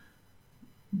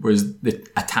 whereas the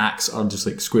attacks are just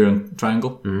like square and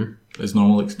triangle. It's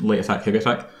normal, like light attack, heavy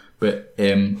attack, but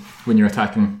when you're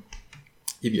attacking,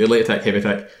 you've got your light attack, heavy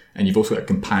attack, and you've also got a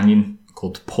companion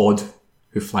called Pod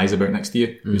who flies about next to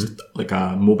you, who's like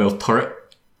a mobile turret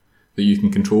that you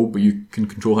can control, but you can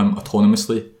control him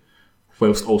autonomously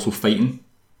whilst also fighting,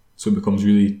 so it becomes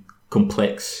really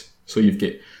complex. So you've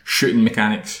got shooting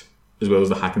mechanics as well as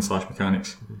the hack and slash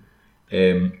mechanics.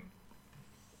 He's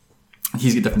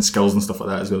got different skills and stuff like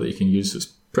that as well that you can use, so it's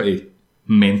pretty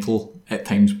mental at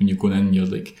times when you're going in, you're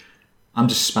like, I'm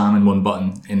just spamming one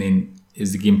button, and then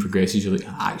as the game progresses you're like,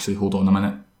 actually hold on a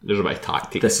minute, there's a bit of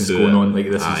tactics, this is going on, like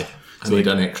this is, so like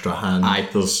an extra hand.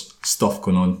 There's stuff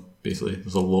going on, basically.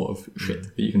 There's a lot of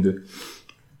shit that you can do.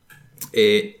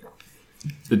 I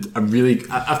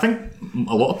think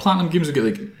a lot of Platinum games will get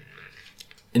like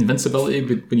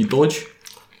invincibility when you dodge.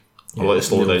 A lot of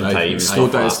slow down time. Slow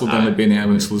down like Bayonetta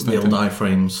when it slows down. Nailed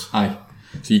iframes. Aye.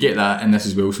 So you get that in this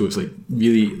as well, so it's like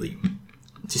really, like,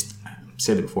 just, I've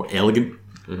said it before, elegant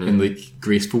and like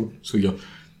graceful, so you're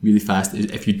really fast.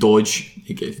 If you dodge,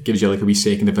 it gives you like a wee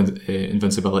second of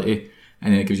invincibility,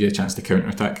 and then it gives you a chance to counter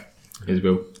attack as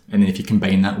well. And then if you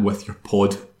combine that with your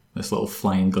pod, this little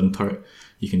flying gun turret,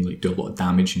 you can like do a lot of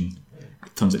damage, and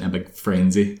it turns it into a big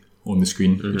frenzy on the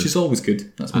screen, which is always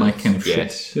good. That's my kind of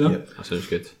shit. You know? Yep, that sounds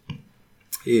good.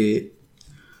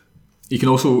 You can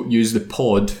also use the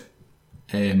pod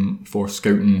for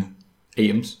scouting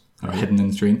items that are hidden in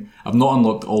the terrain. I've not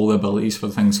unlocked all the abilities for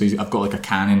the things, so I've got like a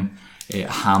cannon, a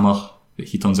hammer that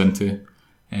he turns into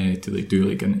to like do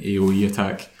like an AoE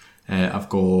attack. I've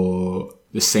got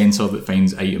the sensor that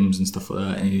finds items and stuff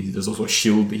like that, and there's also a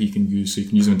shield that he can use, so you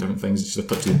can use them in different things. It's just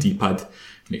a touch of the D-pad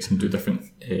makes him do different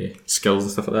skills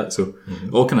and stuff like that. So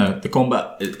all kind of the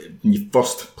combat when you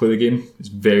first play the game is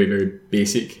very, very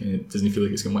basic, and it doesn't feel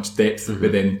like it's got much depth.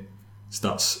 But then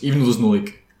starts, even though there's no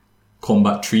like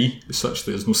combat tree as such,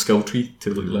 there's no skill tree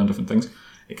to like learn different things.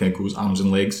 It kind of goes arms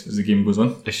and legs as the game goes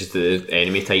on. It's just the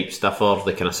enemy type stuff or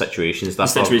the kind of situation stuff.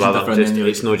 It's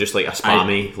not just like a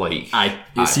spammy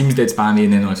it seems dead spammy,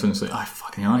 and then all of a sudden it's like,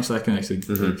 fucking hell, actually I can actually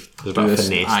there's a bit of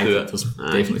finesse to it. There's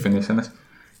definitely finesse in this.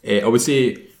 I would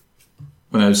say,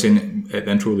 when I was saying at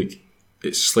the intro, like,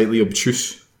 it's slightly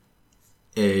obtuse.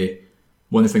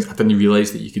 One of the things I didn't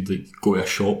realise that you could like go to a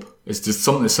shop. It's just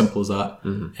something as simple as that,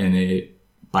 and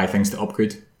buy things to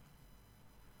upgrade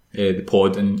the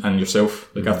pod and yourself.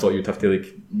 Like I thought you'd have to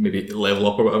like maybe level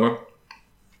up or whatever.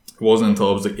 It wasn't until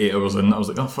I was like 8 hours in, I was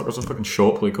like, oh fuck, there's a fucking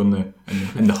shop like on the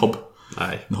in the hub.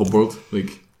 Aye. In the hub world.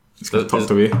 Like it's kind of tucked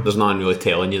away. There's nothing really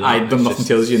telling you that. Nothing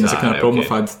tells you, and that's the kind of problem I've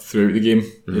had throughout the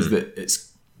game, is that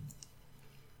it's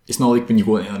not like when you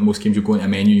go into most games, you go into a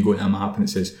menu, you go into a map and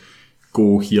it says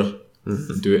go here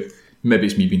and do it. Maybe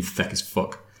it's me being thick as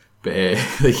fuck, but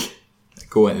like I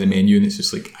go into the menu and it's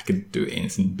just like I could do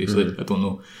anything basically. I don't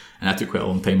know, and I took quite a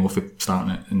long time off of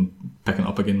starting it and picking it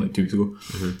up again like 2 weeks ago.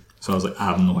 So I was like, I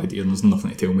have no idea, and there's nothing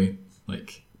to tell me,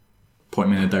 like point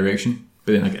me in a direction.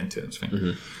 But then I get into it,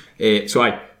 it's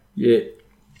fine.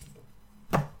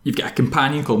 You've got a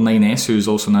companion called 9S who's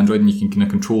also an android, and you can kind of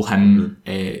control him.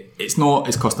 It's not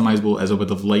as customizable as I would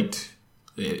have liked.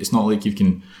 It's not like you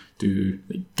can do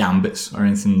like gambits or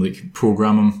anything, like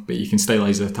program him, but you can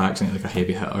stylize the attacks into like a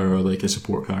heavy hitter or like a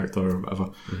support character or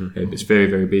whatever. It's very,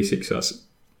 very basic, so that's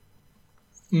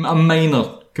a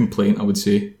minor complaint, I would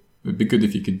say. It would be good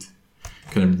if you could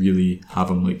kind of really have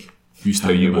him like used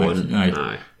how you want.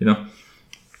 Aye. You know.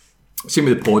 Same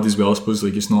with the pod as well, I suppose.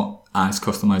 Like, it's not as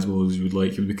customizable as you would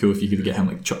like. It would be cool if you could get him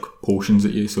like chuck potions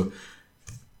at you. So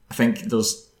I think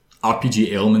there's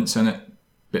RPG elements in it,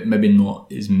 but maybe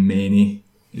not as many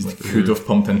as they could have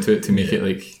pumped into it to make it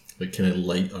like kind of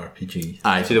light RPG.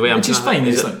 Aye, see the way I'm just fine.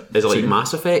 Is it like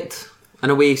Mass Effect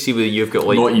in a way? See where you've got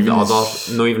like not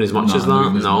even as much as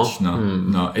that.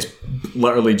 No. It's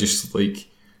literally just like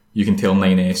you can tell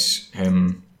 9S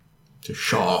to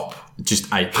shut up.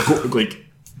 Just like.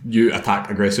 You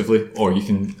attack aggressively, or you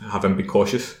can have him be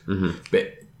cautious.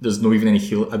 But there's not even any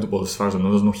healing. Well, as far as I know,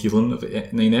 there's no healing of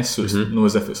 9S, so it's not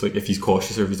as if it's like if he's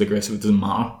cautious or if he's aggressive, it doesn't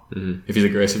matter. If he's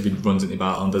aggressive, he runs into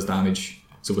battle and does damage.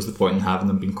 So what's the point in having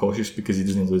him being cautious, because he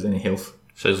doesn't lose any health?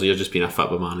 Sounds like you're just being a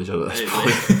football manager at this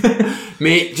point.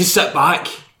 Mate, just sit back,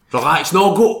 relax,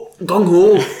 no, go gung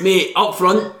ho, mate, up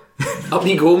front, up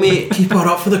you go, mate. Keep her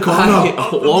up for the corner.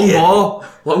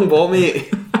 Long ball,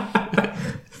 mate.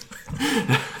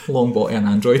 Long ball and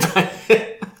android.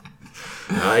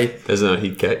 Aye, isn't a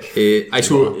heat kick.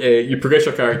 You progress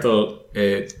your character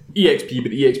EXP, but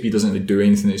the EXP doesn't really do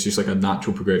anything. It's just like a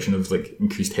natural progression of like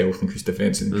increased health, increased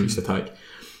defense, and increased attack.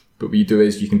 But what you do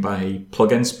is you can buy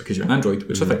plugins, because you're an android,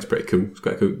 which I think is pretty cool. It's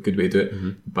quite a good way to do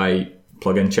it. Buy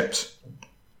plug-in chips.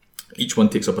 Each one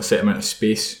takes up a set amount of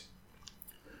space,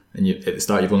 and at the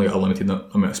start you've only got a limited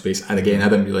amount of space. And again, I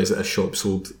didn't realise that a shop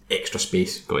sold extra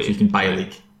space, so you can buy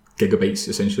like gigabytes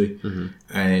essentially,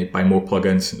 and buy more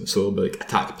plugins. So it'll be like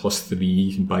attack +3.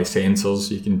 You can buy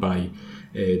sensors. You can buy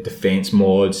defense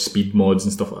mods, speed mods,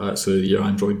 and stuff like that. So your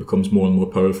android becomes more and more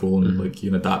powerful, and like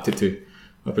you can adapt it to,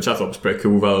 which I thought was pretty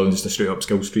cool, rather than just a straight up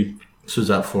skills tree. So is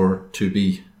that for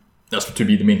 2B? That's for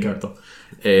 2B, the main character.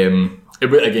 It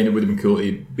would have been cool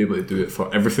to be able to do it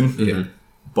for everything,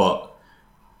 but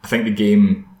I think the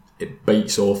game, it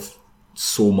bites off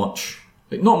so much.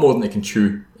 Like, not more than it can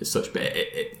chew as such, but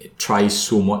it tries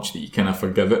so much that you kind of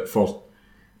forgive it for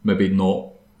maybe not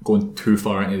going too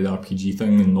far into the RPG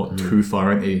thing, and not too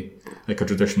far into like a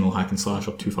traditional hack and slash,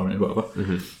 or too far into whatever.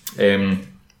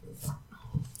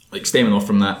 Like, stemming off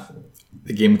from that,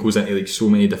 the game goes into like so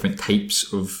many different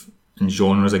types of and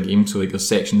genres of game. So like there's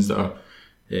sections that are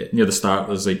near the start,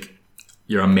 there's like,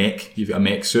 you're a mech, you've got a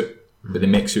mech suit, but the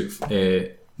mech suit,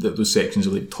 those sections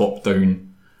are like top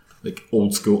down, like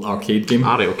old school arcade game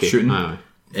shooting, and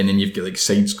then you've got like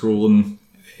side scrolling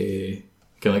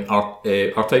kind of like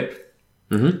R-Type,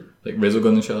 like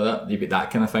Resogun and shit like that. You've got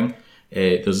that kind of thing.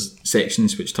 There's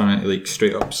sections which turn into like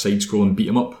straight up side scrolling beat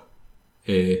 'em up,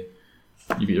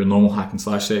 you've got your normal hack and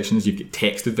slash sections, you've got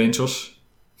text adventures.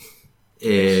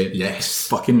 Yes.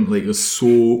 Fucking, like, there's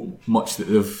so much that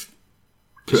they've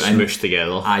put in. Smooshed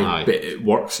together. Aye, but it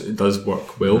works. It does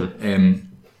work well.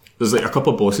 There's like a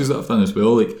couple of bosses that I've done as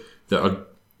well, like that are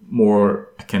more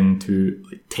akin to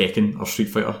like Tekken or Street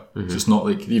Fighter. So it's not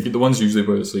like you've got the ones usually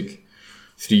where it's like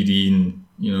 3D and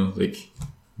like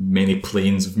many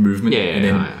planes of movement, and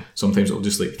then sometimes it'll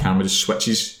just like the camera just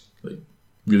switches like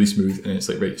really smooth, and it's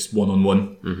like right, it's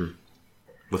one-on-one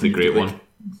with a great one.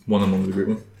 One-on-one with a great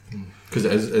one. Because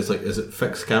is it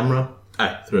fixed camera?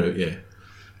 Aye, throughout, yeah.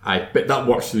 Aye, but that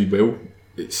works really well.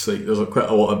 It's like there's quite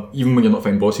a lot of, even when you're not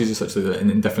fighting bosses, it's actually like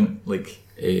in different like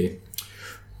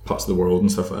parts of the world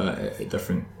and stuff like that, at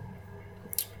different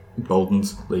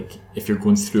buildings. Like if you're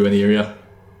going through an area,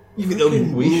 you've got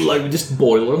the loudest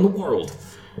boiler in the world.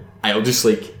 I'll just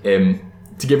like to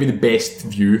give you the best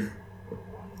view.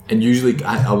 And usually,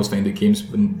 I always find that games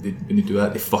when they do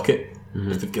that, they fuck it.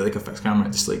 If they've got like a fixed camera,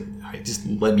 it's just like, just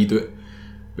let me do it.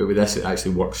 But with this, it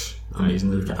actually works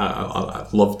amazingly. I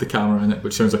loved the camera in it,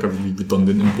 which sounds like a really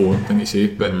redundant and boring thing to say,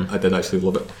 but I did actually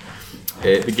love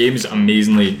it. The game is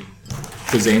amazingly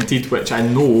presented, which I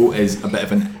know is a bit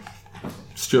of an...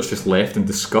 Stuart's just left in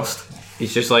disgust.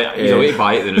 He's just like, he's away to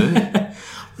buy it, now.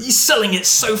 He's selling it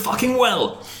so fucking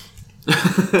well.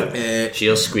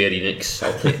 Cheers, Square Enix.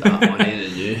 I'll take that money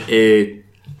than you.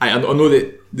 I know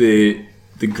that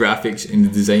the graphics and the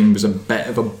design was a bit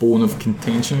of a bone of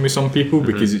contention with some people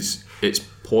because it's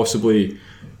possibly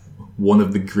one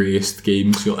of the greyest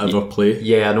games you'll ever play.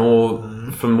 Yeah, I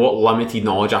know. From what limited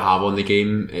knowledge I have on the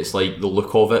game, it's like the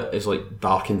look of it is like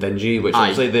dark and dingy, which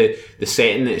is like the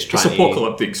setting that it's trying. It's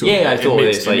apocalyptic, so yeah, I totally.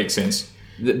 It makes sense.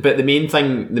 But the main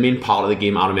part of the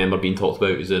game I remember being talked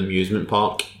about is the amusement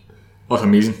park. Oh, it's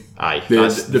amazing. Aye,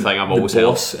 that's the thing I've always heard. The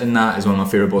boss in that is one of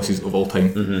my favourite bosses of all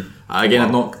time. Again,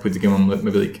 I've not played the game, I'm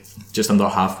maybe like just under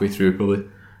halfway through, probably.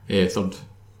 Third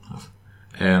half.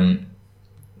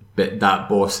 But that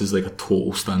boss is like a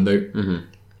total standout. And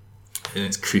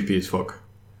it's creepy as fuck.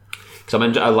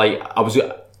 Because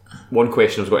one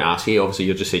question I was going to ask you, obviously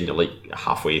you're just saying you're like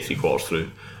halfway, 3/4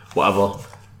 through, whatever.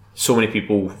 So many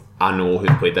people I know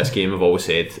who've played this game have always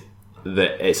said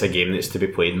that it's a game that's to be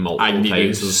played multiple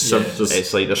times.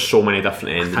 It's like there's so many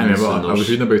different endings. I remember, I was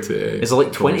reading about it. Is there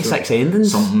like 26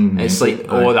 endings? Something. It's like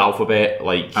the alphabet,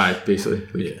 like... Aye, basically.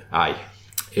 Yeah.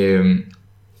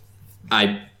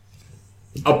 Aye.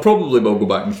 I'll probably will go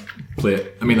back and play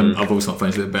it. I mean, I've obviously not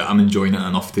finished it, but I'm enjoying it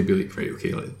enough to be like, right,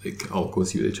 okay, like I'll go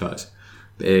see what the chat is.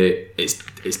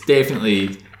 It's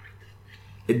definitely...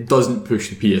 It doesn't push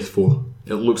the PS4.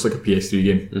 It looks like a PS3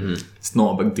 game. It's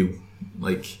not a big deal.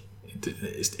 Like...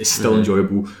 It's still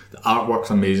enjoyable. The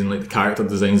artwork's amazing. Like the character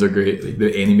designs are great. Like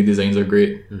the enemy designs are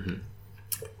great.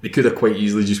 They could have quite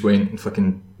easily just went and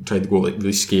fucking tried to go like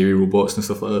really scary robots and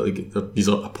stuff like that. Like these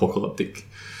are apocalyptic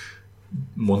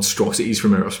monstrosities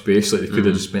from outer space. Like they could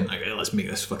have just been like, let's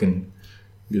make this fucking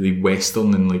really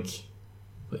western and like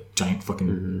giant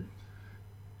fucking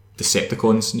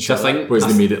Decepticons and shit. Whereas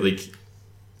they made it like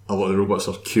a lot of the robots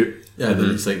are cute. Yeah,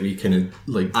 it's like we kind of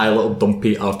like little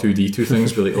dumpy R2D2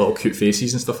 things with like little cute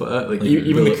faces and stuff like that. Like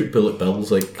even the bullet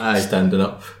bills like standing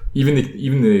up. Even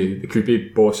the creepy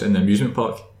boss in the amusement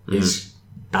park is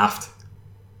daft.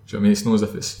 Do you know what I mean? It's not as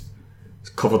if it's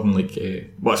covered in like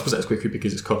well, I suppose it's quite creepy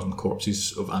because it's covered in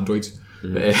corpses of androids.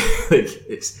 But like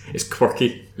it's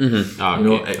quirky.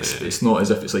 It's not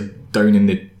as if it's like down in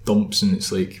the dumps and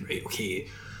it's like, right, okay,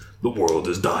 the world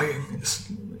is dying.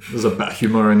 There's a bit of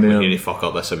humour in there. We need to fuck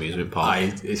up this amusement park.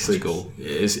 It's like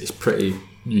it's pretty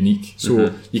unique.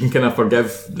 So you can kind of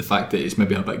forgive the fact that it's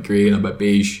maybe a bit grey and a bit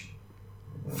beige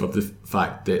for the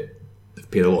fact that they've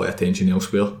paid a lot of attention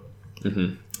elsewhere.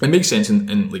 It makes sense,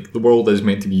 and like the world is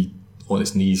meant to be on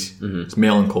its knees. It's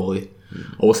melancholy.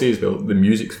 I will say as well, the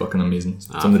music's fucking amazing.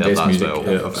 Some of the best music I've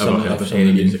ever heard in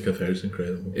any game. Music I've heard is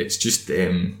incredible. It's just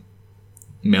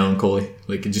melancholy.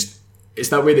 Like it's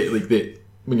that way that like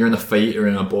when you're in a fight or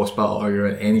in a boss battle or you're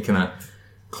in any kind of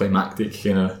climactic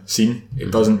kind of scene, it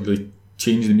doesn't really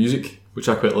change the music, which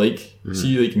I quite like.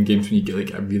 See, like in games when you get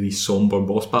like a really somber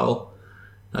boss battle,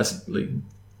 that's like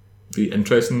really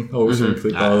interesting. Always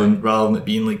rather than it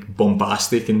being like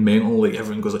bombastic and mental, like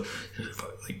everyone goes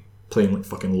like playing like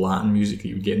fucking Latin music that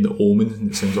you would get in The Omen, and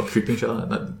it sounds all creepy and shit like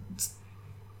that. It's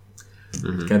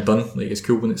kind of done. Like it's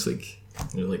cool when it's like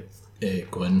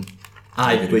Gwyn.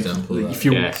 Like you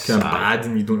feel kind of bad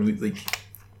and you don't really like.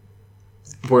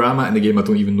 Where I'm at in the game, I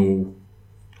don't even know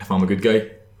if I'm a good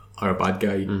guy or a bad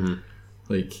guy.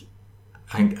 Like,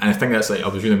 I think that's like I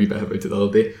was reading a wee bit about it the other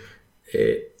day.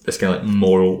 This kind of like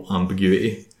moral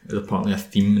ambiguity is apparently a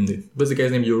theme in the. What's the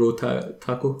guy's name? Euro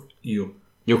Taco.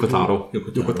 Yoko Taro.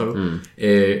 Yoko Taro.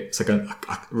 It's like a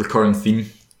recurring theme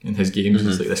in his games.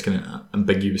 It's like this kind of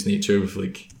ambiguous nature with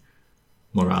like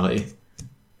morality.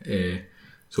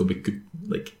 So it'd be good.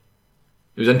 Like,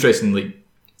 it was interesting. Like,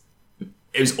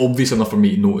 it was obvious enough for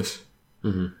me to notice.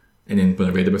 And then when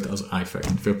I read about it, I was like, "Aye,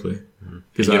 fucking fair play."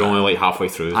 Because you're only like halfway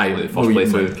through. Like the first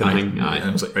playthrough kind of thing. And I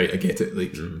was like, right, I get it.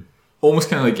 Like, almost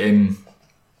kind of like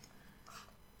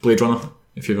Blade Runner.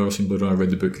 If you've ever seen Blade Runner,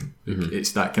 read the book.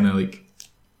 It's that kind of like,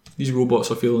 these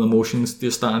robots are feeling emotions.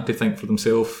 They're starting to think for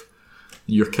themselves.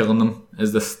 You're killing them.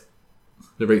 Is this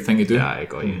the right thing to do? Yeah, I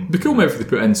got you. It'd be cool maybe if they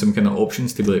put in some kind of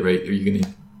options to be like, right, are you going to...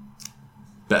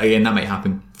 But again, that might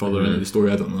happen further into the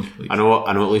story, I don't know. Like, I know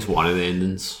at least one of the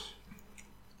endings.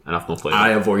 And I've not played I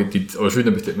avoided... I was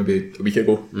reading about it maybe a week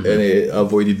ago, and I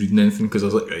avoided reading anything because I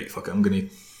was like, right, fuck it, I'm going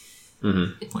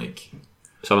to... Like...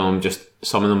 Some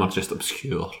of them are just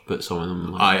obscure, but some of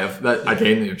them... Like,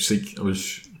 again, it was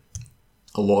like...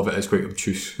 A lot of it is quite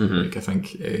obtuse. Like, I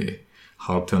think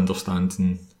hard to understand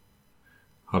and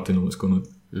hard to know what's going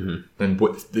on. And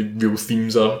what the real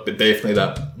themes are, but definitely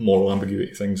that moral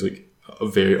ambiguity thing's like a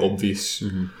very obvious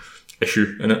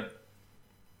issue in it.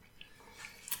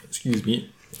 Excuse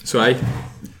me. So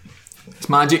it's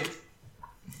magic.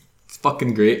 It's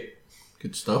fucking great.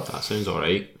 Good stuff. That sounds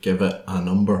alright. Give it a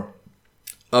number.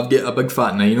 I've got a big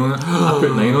fat 9 on it. I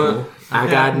put 9 on it. I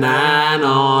got 9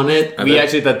 on it. We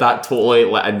actually did that totally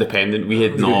like independent. We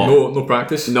had no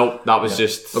practice. No, that was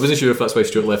just... I wasn't sure if that's why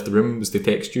Stuart left the room, was to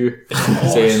text you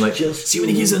saying like, see when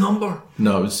he gives a number.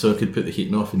 No, it was so I could put the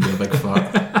heating off and do a big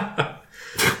fart.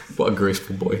 What a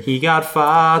graceful boy. He got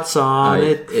farts on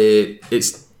it.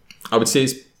 It's... I would say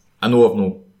it's... I know I've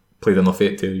not played enough of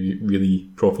it to really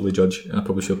properly judge, and I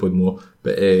probably should have played more,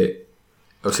 but I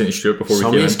was saying to Stuart before we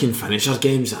came in. Some can finish our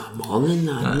games at morning.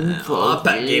 I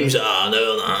pick games at an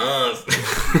hour and a half.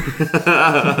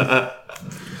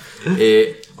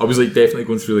 I was like definitely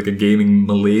going through like a gaming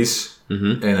malaise,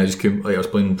 and I just couldn't. Like, I was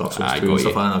playing Dark Souls 2 and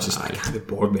stuff, and I was just like, I can't be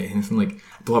bored with anything. Like,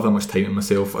 I don't have that much time in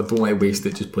myself. I don't want to waste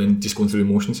it just going through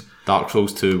emotions. Dark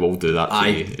Souls 2 will do that to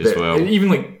you as well. Even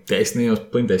like Destiny, I was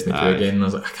playing Destiny 2 again, and I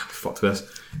was like, I can't be fucked with this.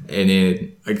 And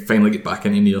I finally get back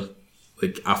in here.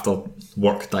 Like after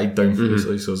work died down,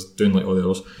 basically, so I was doing like all the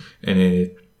hours, and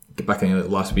get back in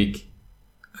like last week,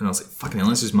 and I was like, "Fucking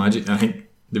hell, this is magic!" And I think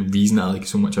the reason I like it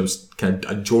so much, I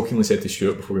jokingly said to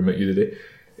Stuart before we met you today,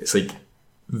 it's like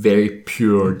very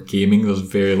pure gaming. There's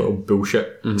very little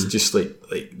bullshit. It's just like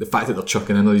the fact that they're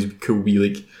chucking in all these cool wee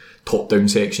like top down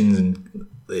sections, and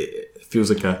it feels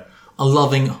like a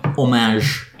loving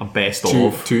homage, a best to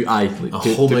of a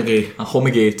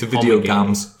homage to video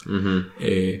games.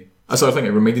 I sort of think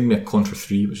it reminded me of Contra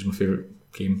 3, which is my favourite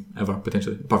game ever,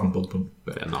 potentially, apart from Bloodborne.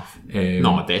 But, fair enough.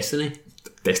 Not Destiny.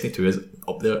 Destiny 2 is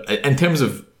up there. In terms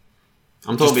of...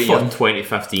 I'm talking about your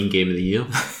 2015 Game of the Year.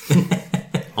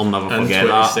 I'll never forget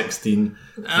that. 2016.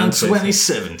 And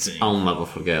 2017. I'll never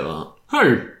forget that.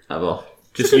 How? Ever.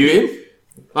 Just you.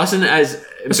 Listen,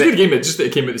 it's a good game, it's just that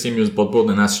it came out the same year as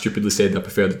Bloodborne, and I stupidly said I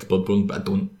preferred it to Bloodborne, but I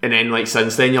don't. And then, like,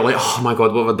 since then, you're like, oh my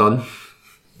god, what have I done?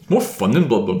 It's more fun than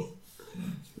Bloodborne.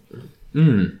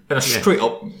 In a straight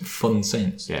up fun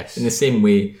sense. Yes. In the same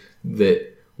way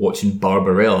that watching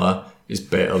Barbarella is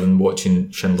better than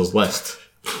watching Schindler's List.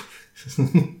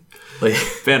 Like,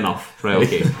 fair enough. Right,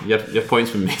 okay. Your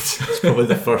point's been made. It's probably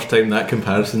the first time that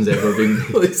comparison's ever been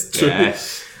made. It's true.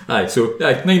 Yes. Aye, so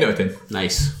 9 out of 10.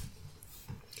 Nice.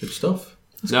 Good stuff.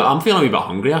 No, I'm feeling a wee bit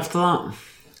hungry after that.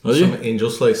 Are you? Some angel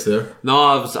slice there. No,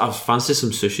 I was fancy some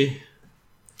sushi.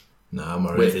 Nah, I'm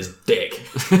alright. With his dick.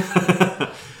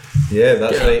 Yeah,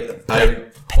 that's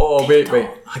right. Oh, wait.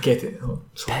 I get it. Oh,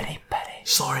 sorry,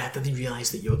 I didn't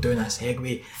realise that you were doing a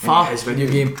segue in his video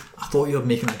game. I thought you were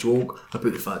making a joke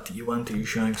about the fact that you want to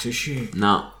shag sushi.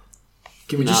 Nah.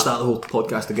 Can we just start the whole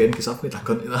podcast again? Because I've made a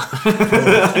cunt of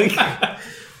that.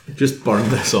 Just burn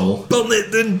this all. Burn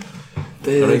it then.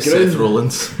 Alright, Seth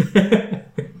Rollins.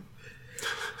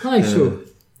 Hi,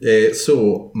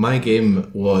 so my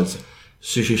game was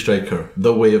Sushi Striker,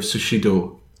 The Way of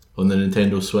Sushido on the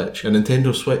Nintendo Switch. A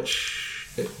Nintendo Switch...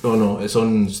 Oh no, it's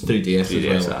on 3DS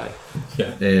as well.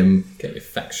 Yeah. Get your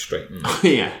facts straight.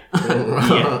 Yeah.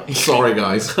 Sorry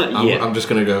guys. I'm just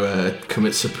going to go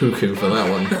commit seppuku for that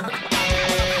one.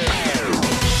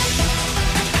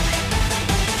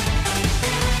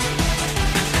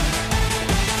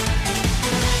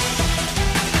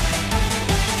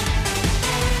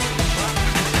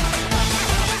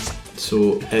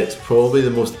 So it's probably the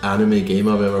most anime game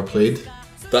I've ever played.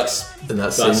 That's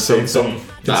saying something.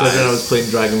 Considering I was playing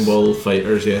Dragon Ball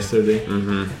Fighters yesterday.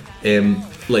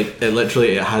 Like it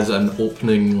literally has an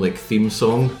opening like theme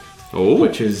song,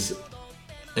 which is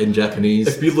in Japanese.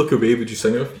 If we look away, would you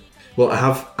sing it? Well,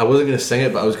 I wasn't going to sing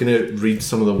it, but I was going to read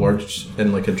some of the words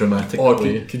in like a dramatic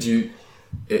way. Could you,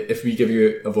 if we give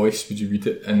you a voice, would you read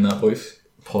it in that voice?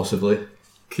 Possibly.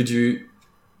 Could you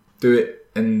do it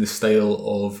in the style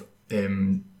of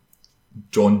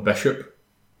John Bishop?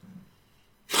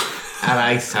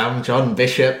 Alright, I'm John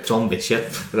Bishop. John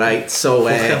Bishop. Right, so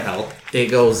it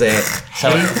goes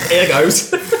here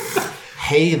goes.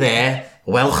 Hey there,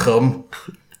 welcome.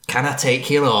 Can I take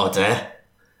your order?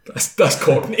 That's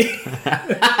Cockney.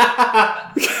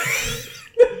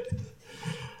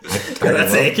 Can I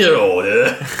take your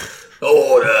order?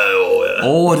 Order.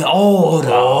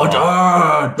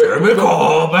 Jeremy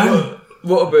Corbyn.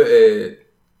 What about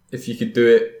if you could do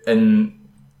it in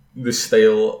the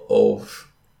style of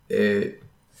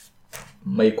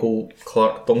Michael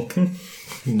Clark Duncan?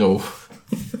 No.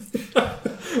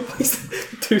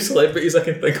 Two celebrities I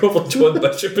can think of are John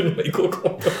Bishop and Michael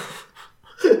Clark.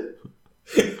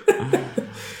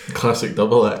 Classic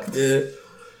double act. Yeah.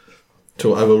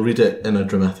 So I will read it in a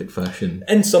dramatic fashion.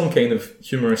 In some kind of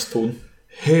humorous tone.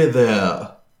 Hey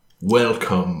there,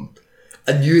 welcome.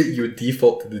 I knew you would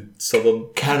default to the southern.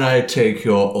 Can I take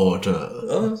your order?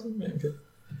 Oh, that's okay.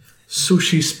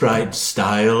 Sushi Sprite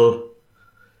style.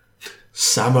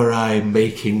 Samurai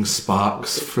making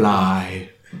sparks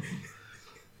fly.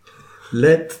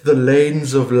 Let the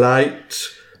lanes of light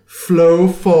flow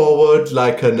forward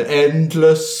like an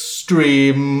endless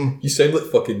stream. You sound like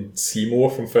fucking Seymour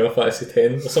from Final Fantasy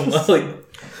X or something. Like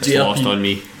It's lost on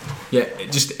me. Yeah,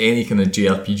 just any kind of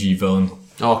JRPG villain.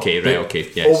 Okay, right, okay,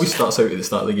 yes. Always starts out at the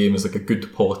start of the game as like a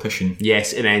good politician.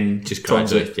 Yes, and then just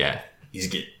gradually, yeah. He's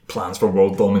got plans for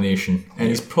world domination, and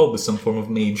he's probably some form of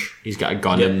mage. He's got a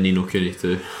gun in Ni no Kuni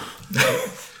too.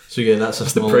 So yeah, that's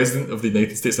the President of the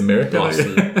United States of America.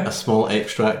 A small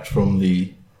extract from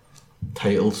the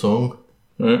title song,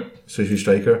 right. Sushi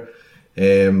Striker,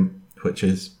 which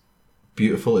is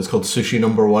beautiful. It's called Sushi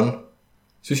Number One.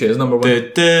 Sushi is number one.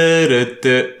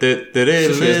 Sushi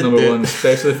is number one,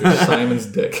 especially if it's Simon's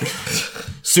dick.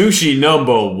 Sushi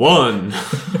number one.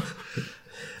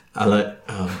 I like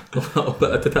a little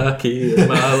bit of tataki in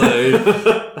my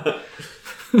life.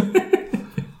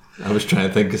 I was trying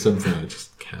to think of something, I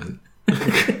just can't.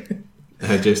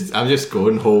 I'm just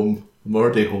going home. I'm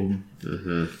already home.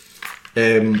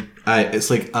 It's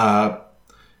like a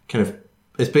kind of.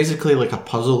 It's basically like a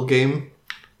puzzle game,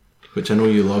 which I know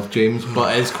you love, James,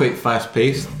 but it's quite fast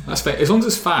paced. That's fine, as long as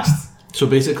it's fast. So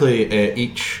basically,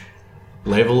 each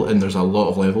level, and there's a lot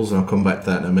of levels, and I'll come back to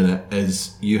that in a minute,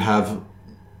 is you have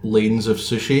lanes of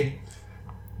sushi.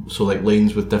 So like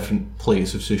lanes with different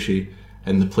plates of sushi,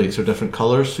 and the plates are different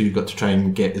colours, so you've got to try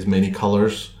and get as many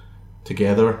colours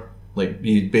together. Like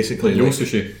you basically Yo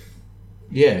sushi.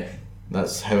 Yeah,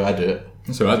 that's how I do it.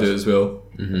 That's how I do it as well.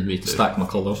 Me too. Stack my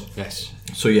colours. Yes.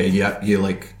 So yeah, you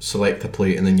like select a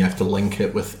plate and then you have to link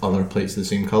it with other plates of the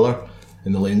same colour,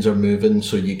 and the lanes are moving,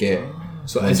 so you get.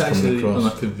 So it's actually on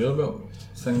a conveyor belt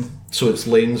thing. So it's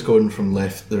lanes going from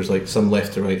left. There's like some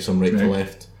left to right, some right to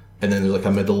left, and then there's like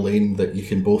a middle lane that you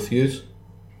can both use.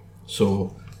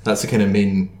 So that's the kind of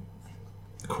main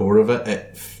core of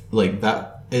it. Like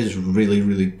that is really,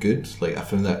 really good. Like I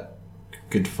found that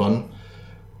good fun.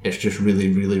 It's just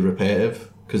really, really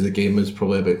repetitive because the game is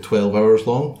probably about 12 hours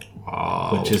long,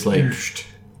 which is like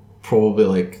probably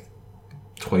like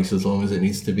twice as long as it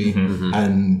needs to be,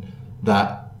 and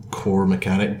that core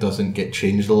mechanic doesn't get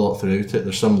changed a lot throughout it.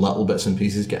 There's some little bits and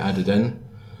pieces get added in,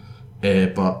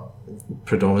 but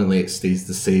predominantly it stays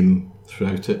the same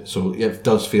throughout it. So it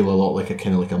does feel a lot like a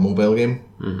kind of like a mobile game,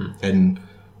 in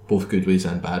both good ways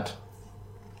and bad.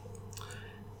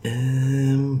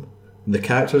 The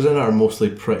characters in it are mostly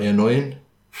pretty annoying.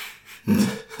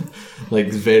 Like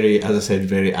very, as I said,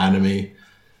 very anime,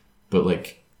 but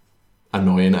like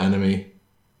annoying anime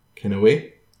kind of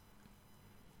way.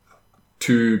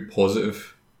 Too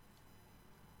positive.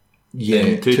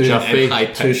 Yeah, too chirpy.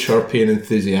 Too chirpy and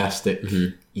enthusiastic.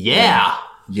 Yeah.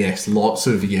 Yes, lots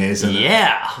of yes in it.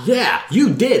 Yeah,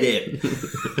 you did it.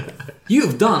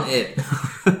 You've done it.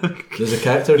 There's a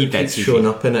character who keeps showing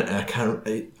up in it, and I can't.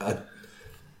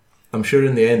 I'm sure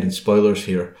in the end, and spoilers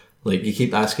here, like you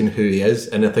keep asking who he is,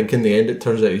 and I think in the end it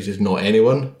turns out he's just not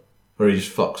anyone, or he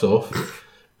just fucks off.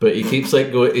 But he keeps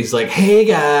like going. He's like, "Hey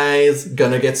guys,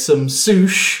 gonna get some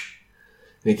sush,"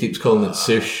 and he keeps calling it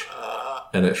sush,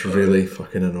 and it's really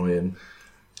fucking annoying.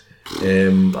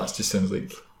 That just sounds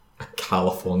like a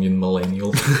Californian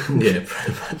millennial. Yeah,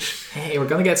 pretty much. Hey, we're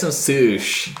gonna get some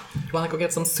sush. You wanna go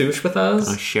get some sush with us?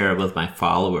 I'll share it with my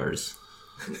followers.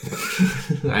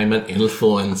 I'm an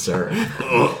influencer.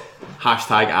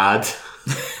 Hashtag ad.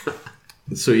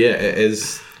 So yeah, it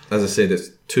is as I said, it's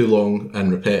too long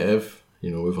and repetitive. You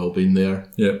know, we've all been there.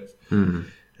 Yeah.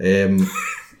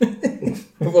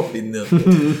 We've all been there.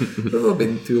 We've all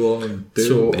been too long and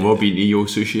too. We've all been to Yo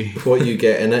Sushi. What you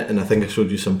get in it, and I think I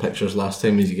showed you some pictures last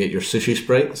time, is you get your sushi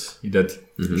sprites. You did.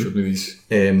 You showed me these.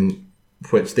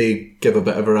 Which they give a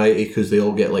bit of variety because they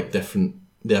all get like different.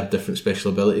 They have different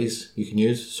special abilities you can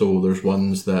use. So there's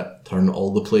ones that turn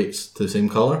all the plates to the same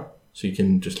colour, so you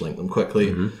can just link them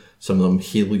quickly. Some of them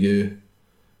heal you.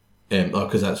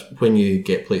 Because that's when you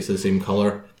get plates of the same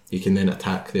colour, you can then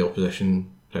attack the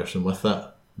opposition person with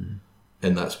that.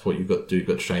 And that's what you've got to do. You've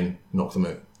got to try and knock them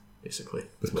out, basically.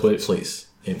 With plates.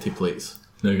 Empty plates.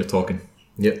 Now you're talking.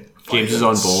 Yep. James is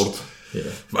on board.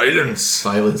 Yeah. Violence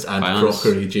and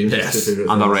crockery. James' Yes. favourite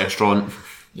And a things. restaurant.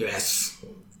 Yes.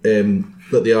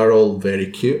 But they are all very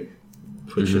cute,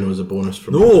 which you know is a bonus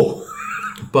for me. No!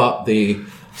 But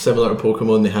similar to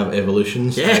Pokemon, they have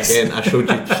evolutions. Yes. Again, I showed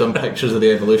you some pictures of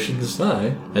the evolutions.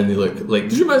 Aye. And they look like...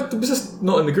 Did you miss... Was this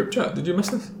not in the group chat? Did you miss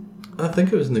this? I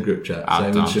think it was in the group chat.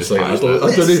 I'm Simon's just like, I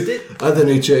surprised don't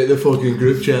need to check the fucking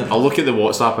group chat. I'll look at the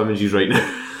WhatsApp images right now.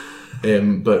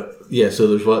 But yeah, so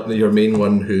there's your main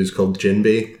one who's called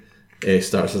Jinbei.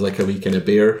 Starts as like a wee kind of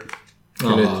bear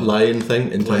kind of lion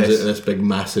thing and turns into this big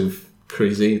massive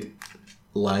crazy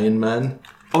lion man.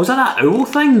 Oh, is that owl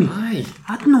thing? Aye.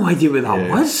 I had no idea what that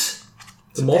was.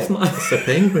 The Mothman. It's a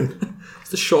penguin.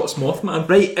 It's the Shots Mothman.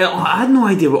 Right, I had no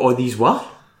idea what all these were.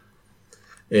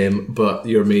 But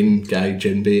your main guy,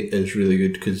 Jinbei, is really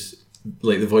good because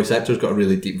like the voice actor's got a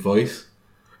really deep voice.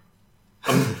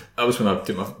 I was when I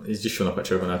took my... He's just showing a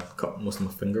picture of when I cut most of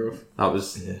my finger off. That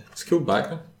was... It's a cool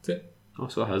background. Oh,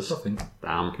 so it has. Nothing.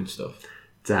 Damn. Good stuff.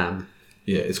 Damn.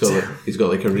 Yeah, he's got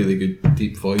like a really good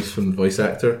deep voice from the voice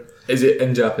actor. Is it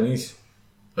in Japanese?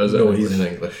 Or is it No, in he's in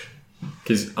English.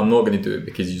 Because I'm not going to do it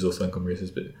because you also think I'm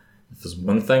racist, but if there's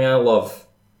one thing I love,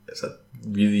 it's a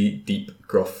really deep,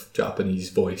 gruff Japanese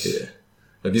voice. Yeah.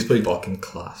 Have you played fucking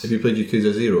class? Have you played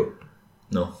Yakuza 0?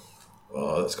 No.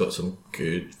 Oh, that's got some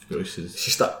good voices. It's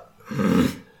just that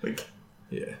like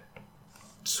yeah,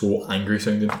 so angry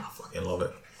sounding. I fucking love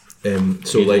it.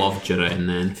 So you like love Jiren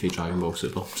then for Dragon Ball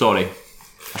Super. Sorry,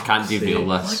 I can't derail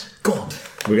this. God,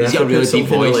 we're gonna He's have got to a really put some deep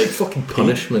kind of, voice. like fucking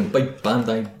punishment by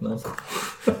Bandai Namco.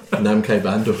 Namkai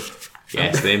Bando.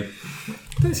 Yes, them.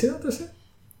 Did I say that?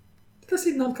 Did I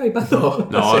say Namkai Bando?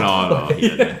 No. You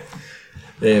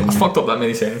didn't. I fucked up that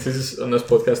many sentences on this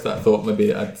podcast that I thought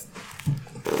maybe I'd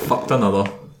fucked another.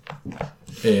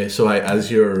 So as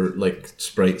your like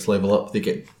sprites level up, they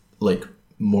get like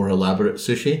more elaborate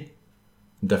sushi.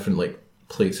 Different like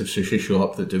plates of sushi show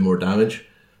up that do more damage.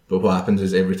 But what happens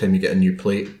is every time you get a new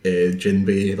plate,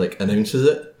 Jinbei like announces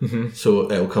it.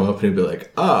 So it'll come up and he'll be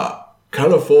like,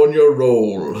 California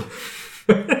roll.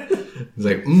 It's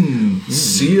like,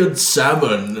 seared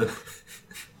salmon.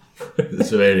 It's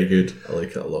very good. I like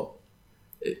it a lot.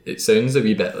 It sounds a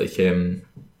wee bit like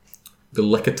the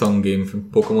Lickitung game from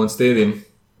Pokemon Stadium.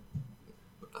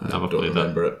 I never don't played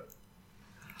remember it.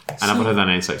 I never had an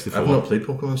N64. I've not played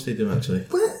Pokemon Stadium actually.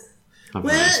 I've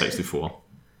had an N64.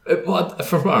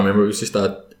 From what I remember, it was just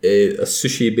a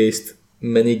sushi-based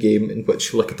mini game in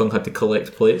which Lickitung had to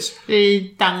collect plates.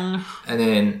 Dang. And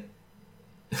then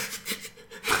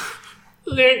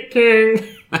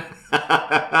licking.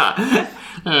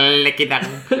 Licky dang.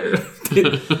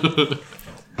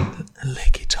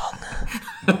 Licky tongue.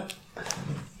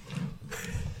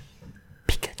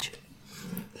 Pikachu.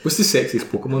 What's the sexiest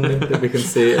Pokemon name that we can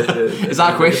say? Is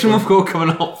that a question we've got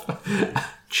coming up?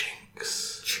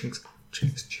 Jinx.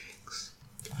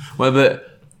 What about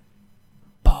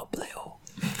Poplio.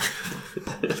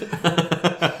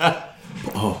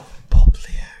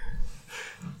 Poplio.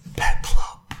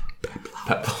 Peplop.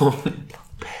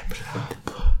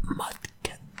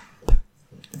 Mudkip.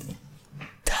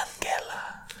 Tangela.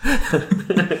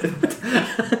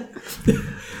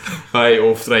 Right,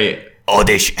 off right.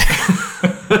 Oddish.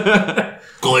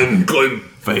 Gloom.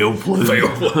 Vile plume.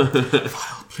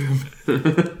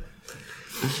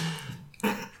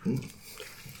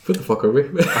 What the fuck are we?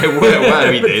 What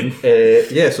are we doing?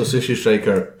 So Sushi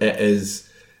Striker, it is...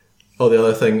 Oh, the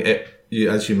other thing,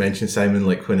 as you mentioned, Simon,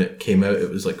 like when it came out, it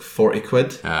was like 40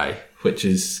 quid. Aye. Which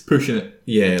is... Pushing it.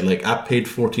 Yeah, like I paid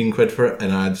 14 quid for it,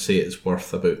 and I'd say it's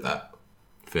worth about that.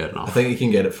 Fair enough. I think you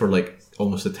can get it for like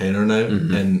almost a tenner now,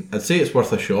 and I'd say it's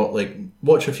worth a shot. Like,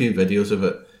 watch a few videos of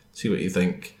it, see what you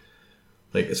think.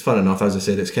 Like, it's fun enough. As I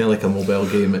said, it's kind of like a mobile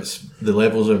game. The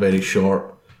levels are very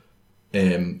short,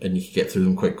 and you can get through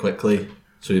them quite quickly.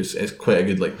 So it's quite a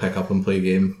good like pick up and play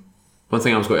game. One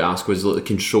thing I was going to ask was like,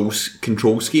 the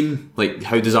control scheme. Like,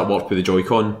 how does that work with the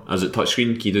Joy-Con? Is it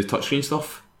touchscreen? Can you do touchscreen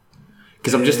stuff?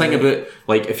 Because I'm just thinking about,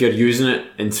 like, if you're using it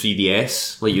in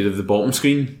 3DS, like you have the bottom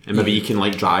screen, and maybe you can,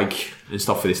 like, drag and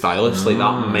stuff with the stylus, like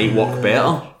that might work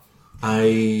better.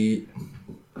 I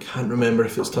can't remember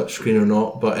if it's touchscreen or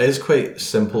not, but it is quite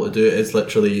simple to do. It's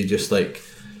literally you just, like,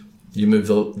 you move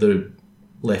the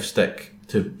left stick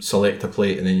to select a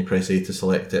plate, and then you press A to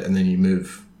select it, and then you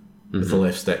move with the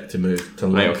left stick to move to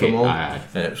unlock them all.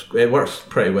 And it works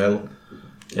pretty well.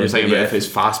 I was thinking about if it's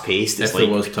fast paced. If it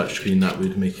was touchscreen, that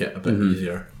would make it a bit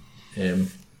easier.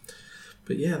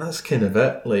 But yeah, that's kind of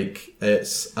it. Like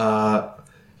it's so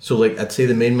like I'd say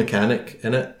the main mechanic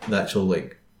in it, the actual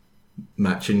like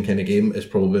matching kind of game, is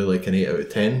probably like an 8 out of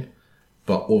 10.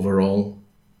 But overall,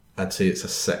 I'd say it's a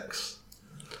 6.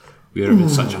 We're having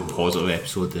such a positive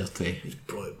episode there today.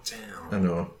 Brought it down. I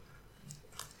know.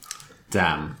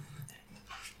 Damn.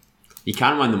 You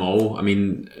can't win them all. I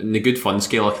mean, in the good fun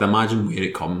scale, I can imagine where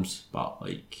it comes, but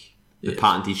like the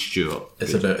patented Stuart,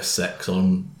 it's about a 6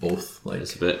 on both. Like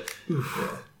it's a bit,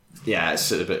 yeah,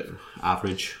 it's a bit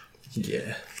average.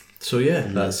 Yeah. So yeah,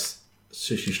 that's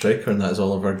Sushi Striker, and that's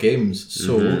all of our games.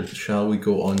 So shall we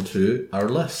go on to our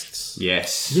lists?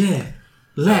 Yes. Yeah.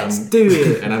 Let's do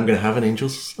it. And I'm gonna have an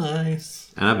angel's slice.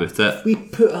 And about it. We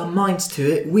put our minds to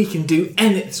it, we can do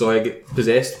anything. So I get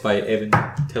possessed by Evan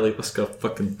Tellywhisker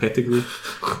fucking Pettigrew.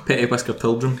 Pettywhisker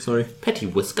Pilgrim, sorry.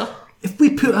 Pettywhisker? If we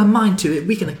put our mind to it,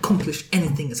 we can accomplish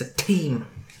anything as a team.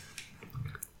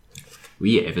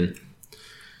 We Evan.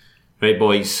 Right,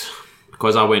 boys.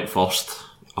 Because I went first,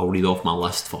 I'll read off my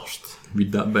list first.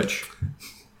 Read that bitch.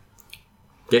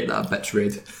 Get that bitch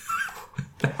read.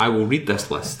 I will read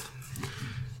this list.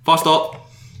 First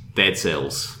up, Dead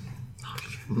Cells.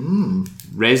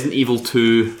 Resident Evil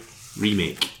 2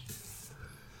 Remake.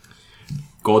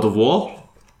 God of War,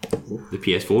 the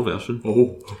PS4 version.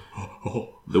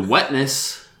 The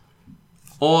Witness,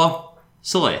 or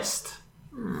Celeste.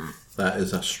 That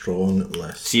is a strong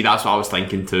list. See, that's what I was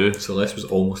thinking too. Celeste was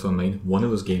almost on mine. One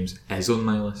of those games is on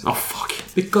my list. Oh, fuck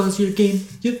it. Because your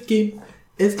game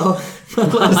is on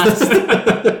my list.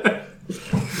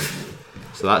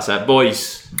 So that's it,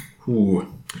 boys. Ooh.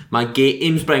 My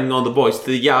game's bringing all the boys to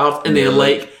the yard, and they're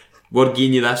like, we're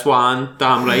giving you this one,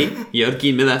 damn right, you're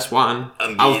giving me this one,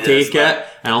 I'll take it,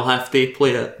 and I'll have to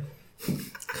play it.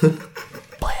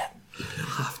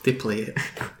 Have to play it.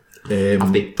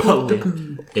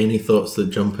 Any thoughts that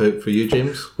jump out for you,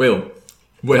 James? Well,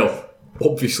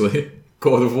 obviously,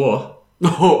 God of War.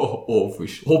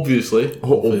 Obviously.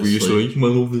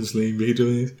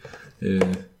 Major.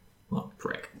 What a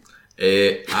prick.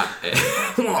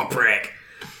 What a prick.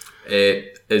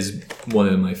 Is one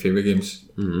of my favourite games.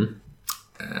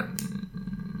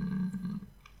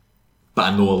 But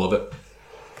I know I love it.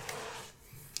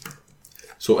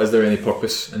 So is there any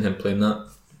purpose in him playing that?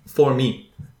 For me.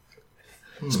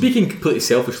 Speaking completely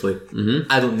selfishly,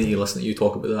 I don't need to listen to you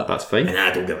talk about that. That's fine. And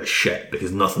I don't give a shit,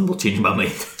 because nothing will change my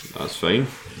mind. That's fine.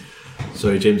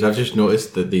 Sorry, James, I've just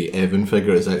noticed that the Evan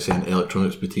figure is actually an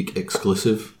Electronics Boutique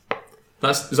exclusive.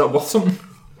 Is that worth something?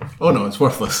 Oh no, it's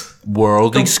worthless.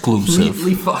 World exclusive.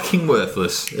 Completely fucking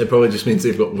worthless. It probably just means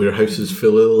they've got warehouses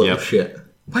full of little shit.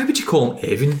 Why would you call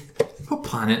him Evan? What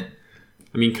planet?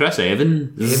 I mean, Chris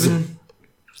Evans. Evan.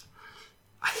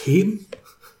 I hate him.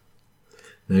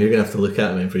 Now you're going to have to look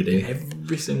at him every day.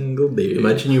 Every single day.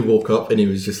 Imagine you woke up and he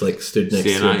was just like stood next to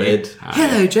your bed.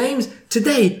 Hello, James.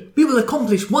 Today we will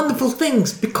accomplish wonderful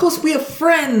things because we are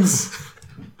friends.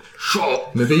 Shut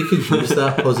up. Maybe you could use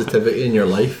that positivity in your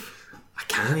life. I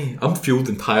can't. I'm fueled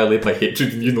entirely by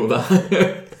hatred, and you know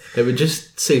that. It would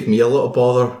just save me a lot of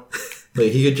bother.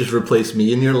 Like he could just replace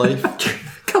me in your life.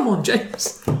 Come on,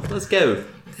 James. Let's go.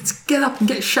 Let's get up and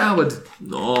get showered.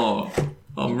 No,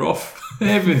 I'm rough.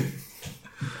 Evan.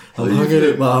 I'm hanging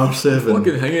at my R7.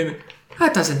 Fucking hanging.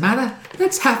 That doesn't matter.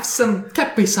 Let's have some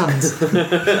Capri Suns.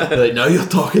 Right, now you're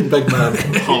talking, big man.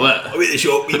 I'll be the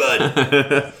shop, wee man.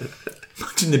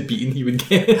 Imagine the beating he would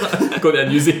get. Go to a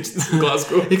newsagent in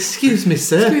Glasgow. Excuse me,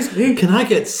 sir. Excuse me. Can I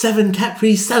get 7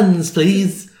 Capri Suns,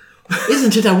 please?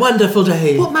 Isn't it a wonderful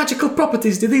day? What magical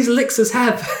properties do these elixirs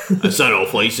have? A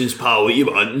sign-off licence, pal. What you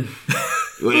want?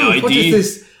 You want ID? What is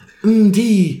this?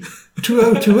 MD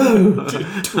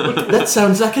 2020. That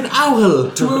sounds like an owl.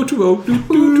 2020.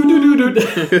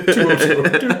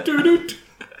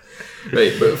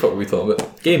 Right, what the fuck were we talking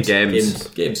about? Games.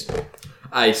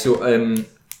 Aye, so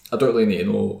I don't really need to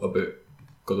know about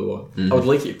God of War. I would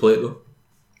like you to play it though.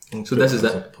 So this is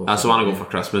it. That's the one I go for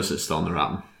Christmas. It's still on the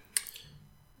wrapping.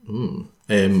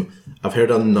 I've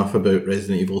heard enough about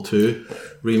Resident Evil 2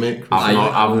 remake.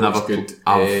 I've never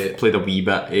played a wee bit,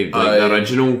 like the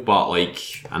original, but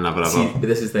like I never ever. But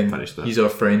this is the thing. Finished it. He's our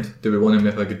friend. Do we want him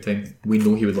to have a good time? We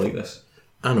know he would like this.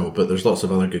 I know, but there's lots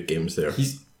of other good games there.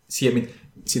 This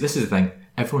is the thing.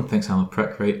 Everyone thinks I'm a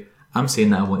prick, right? I'm saying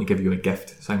that I want to give you a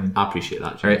gift, Simon. I appreciate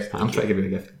that, James. Right? Thank I'm you. trying to give you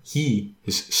a gift. He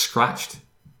has scratched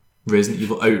Resident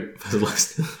Evil out of his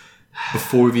list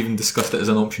before we've even discussed it as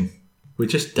an option. We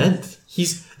just did.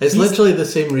 It's literally the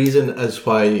same reason as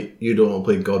why you don't want to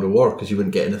play God of War, because you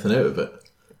wouldn't get anything out of it.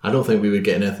 I don't think we would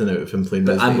get anything out of him playing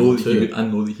Resident Evil 2. I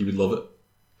know that he would love it.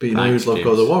 But you know he would love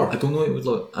God of War. I don't know he would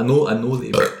love it. I know that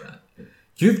he would.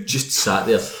 You've just sat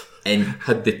there and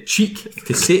had the cheek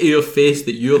to say to your face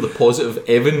that you're the positive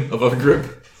Evan of our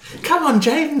group. Come on,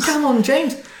 James.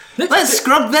 Let's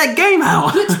scrub that game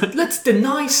out. Let's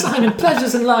deny Simon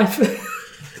pleasures in life.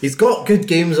 He's got good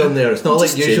games on there. It's not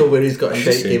like usual where he's got a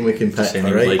shite game we can pick.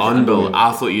 Alright? Unbelievable.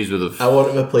 I thought you would have. I want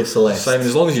him to play Celeste. Simon,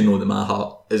 as long as you know that my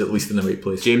heart is at least in the right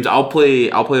place. James, I'll play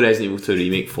Resident Evil 2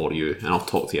 Remake for you, and I'll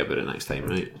talk to you about it next time,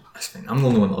 right? That's fine. I'm the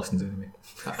only one that listens anyway.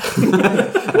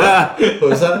 What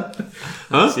was that?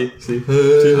 Huh? See.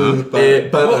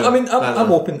 Well, I mean,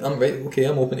 I'm open. I'm right. Okay,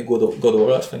 I'm open to God of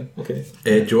War. That's fine. Okay.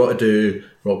 Do you want to do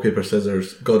rock, paper,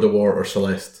 scissors, God of War or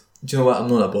Celeste? Do you know what? I'm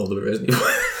not that bothered about Resident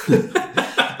Evil.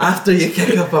 After you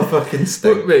kick up a fucking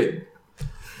stick. Wait.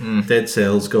 Dead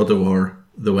Cells, God of War,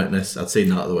 The Witness. I'd say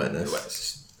not The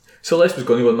Witness. Celeste was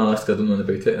going to go on my list because I don't know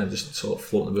about it, and I just sort of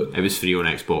floating about. It was free on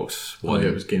Xbox One. Oh, yeah,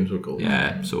 it was Games with Gold.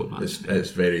 Yeah, so it's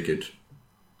very good.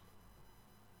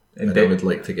 And I would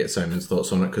like to get Simon's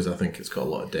thoughts on it because I think it's got a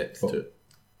lot of depth to it.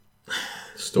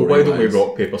 Well, why don't we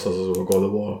rock, paper, scissors over God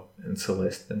of War and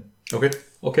Celeste then? Okay.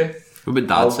 What about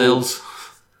Dead Cells?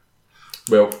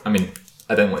 Well, I mean,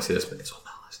 I didn't want to say this, but it's on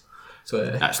my list. So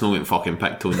that's not getting fucking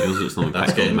picked on yours. It's not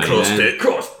That's getting getting picked on mine.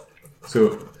 crossed.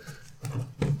 So,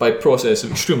 by process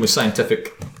of extremely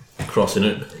scientific crossing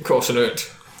out.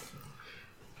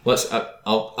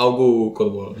 I'll go God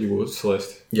of War. You go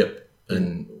Celeste. Yep.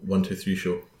 And 1, 2, 3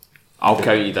 show. I'll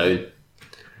count you down.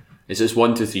 It's just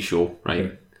 1, 2, 3 show, right?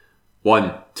 Okay.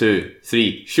 1, 2,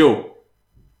 3 show.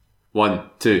 1,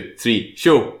 2, 3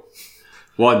 show.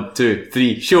 1, 2,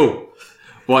 3 show.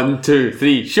 1, 2,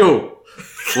 3 show.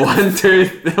 1,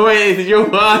 2, wait, there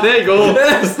you go.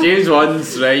 James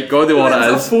wins, right? God of War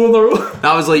it is. 4 in a row.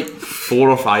 That was like 4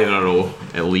 or 5 in a row,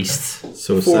 at least.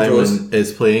 So Simon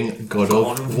is playing God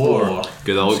of War.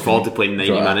 Good, I look forward to playing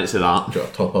 90 minutes of that. Do you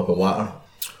want to top up a water?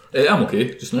 I'm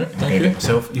okay just now. Thank you.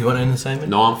 Myself, you want in, Simon?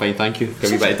 No, I'm fine, thank you.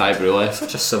 Give me a bit of Diet Brew left.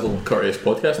 Such a civil and courteous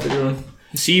podcast that you're on.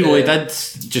 See, well, he did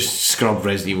just scrub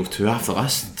Resident Evil 2 after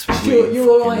this.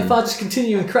 You alright if I just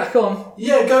continue and crack on?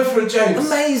 Yeah, go for it, James.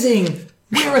 Amazing.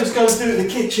 We're just going to do it in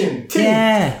the kitchen.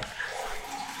 Yeah.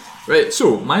 Right,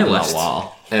 so my list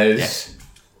is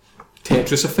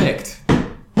Tetris Effect.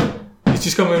 He's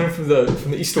just coming in from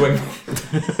the East Wing.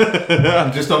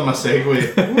 I'm just on my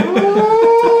Segway.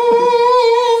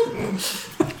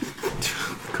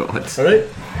 God. Alright.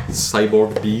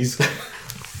 Cyborg bees.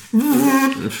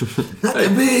 Not the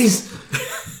bees!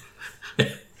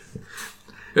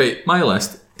 Right, my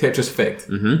list. Tetris Effect.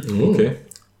 Okay.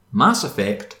 Mass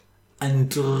Effect.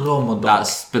 Andromeda.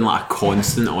 That's been like a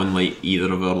constant on like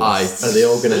either of our lists. Are they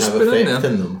all going to have effect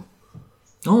in them?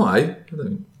 No, I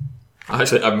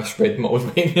misread my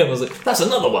own name and I was like, that's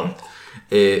another one.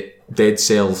 Dead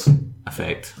Cells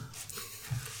Effect.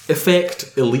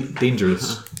 Effect Elite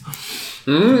Dangerous.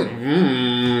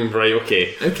 Right,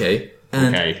 okay. Okay.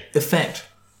 And Effect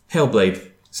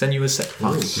Hellblade. Sinuous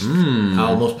Sickness. I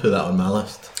almost put that on my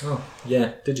list. Oh,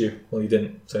 yeah, did you? Well, you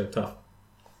didn't, so tough.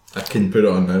 I can put it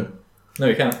on now. No,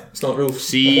 you can't. It's not rules.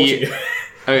 See,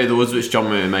 out of those which jump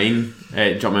out of mine,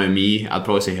 jump out of me, I'd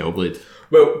probably say Hellblade.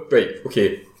 Well, right,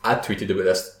 okay. I tweeted about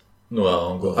this not that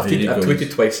long ago. I've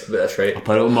tweeted twice about this, right? I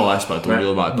put it on my list, but I don't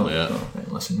really want to play it. No,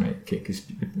 right, listen, right, okay, because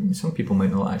some people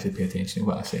might not actually pay attention to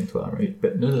what I say on Twitter, right?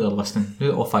 But now that they're listening, now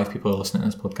that all 5 people are listening to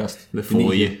this podcast, they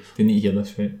follow you. They need to hear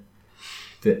this, right?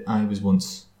 That I was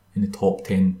once in the top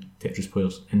 10 Tetris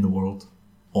players in the world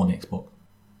on Xbox.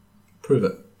 Prove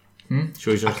it.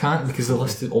 I can't because the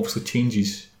list obviously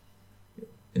changes.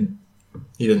 You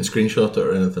didn't screenshot it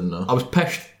or anything, no? I was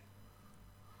pissed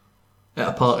at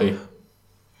a party.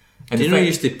 And do you know you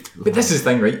used to... But this is the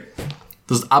thing, right?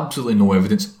 There's absolutely no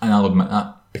evidence, and I'll admit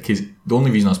that, because the only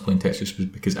reason I was playing Tetris was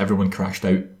because everyone crashed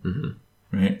out,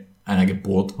 right? And I get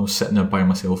bored. I was sitting there by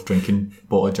myself drinking a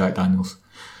bottle of Jack Daniels,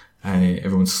 and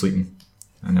everyone's sleeping,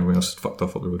 and everyone else is fucked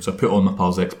off up the road. So I put on my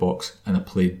pal's Xbox, and I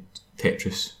played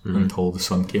Tetris until the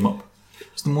sun came up.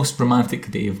 It was the most romantic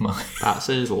day of my life. That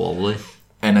sounds lovely.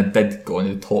 And I did go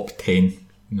into the top 10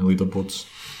 in the leaderboards.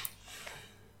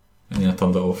 And then I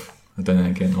turned it off. I didn't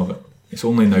again of it. It's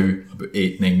only now, about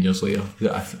 8-9 years later,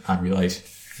 that I realise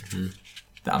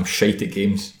that I'm shite at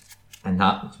games. And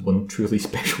that was one truly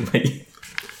special night.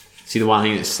 See, the one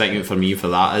thing that's sticking out for me for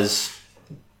that is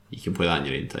you can play that in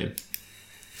your own time.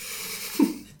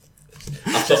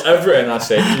 After everything I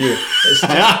said to you,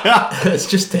 it's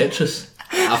just Tetris.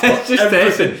 It's just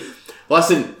Tetris.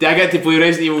 Listen, do I get to play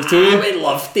Resident Evil 2? I would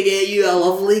love to get you a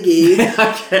lovely game.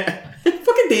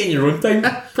 Fucking do it in your own time.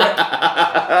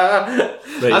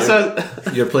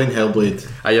 Right, you're playing Hellblade.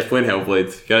 You're playing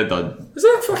Hellblade. Get it done. Is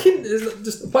that fucking? Is that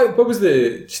just what was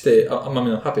the? Just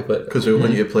I'm happy to play it because we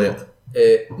want you to play it.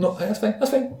 No, that's fine.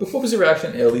 That's fine. But what was the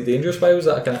reaction to Elite Dangerous? Why was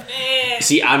that kind of?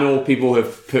 See, I know people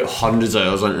have put hundreds of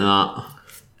hours into that.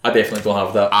 I definitely don't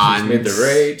have that. And made the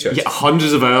right choice. Yeah,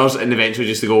 hundreds of hours, and eventually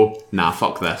just to go, nah,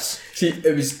 fuck this. See,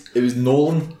 it was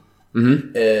Nolan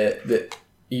that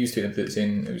he used to put it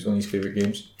saying it was one of his favourite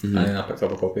games, and then I picked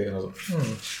up a copy and I was like,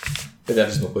 but then I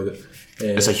just not played it.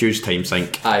 It's a huge time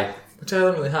sink. Aye, which I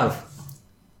don't really have.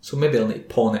 So maybe I'll need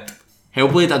to pawn it.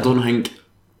 Hellblade, I don't think.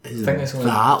 I think it's only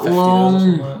that 50 long. hours or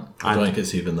something like that. I don't think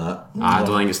it's even that. I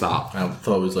don't think it's that. I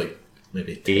thought it was like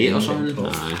maybe 8 or something.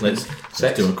 Let's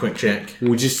do a quick check.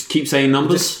 We'll just keep saying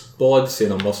numbers. Just bored say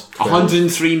numbers.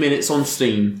 103 minutes on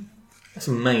Steam. That's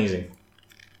amazing.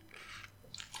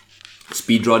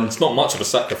 Speedrun. It's not much of a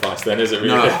sacrifice then, is it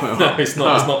really? No, no it's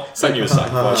not. It's not strenuous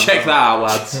sacrifice. Check that out,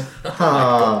 lads.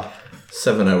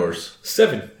 7 hours.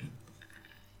 7.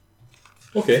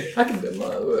 Okay, I can.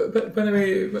 When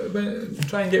we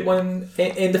try and get one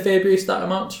end of February, start of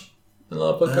March,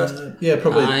 another podcast. Yeah,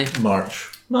 probably March.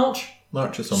 March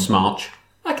or something. Smarch.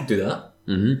 I could do that.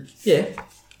 Yeah.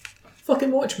 Fucking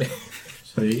watch me.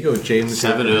 So there you go, James.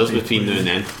 7 hours between now and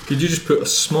then. Could you just put a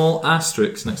small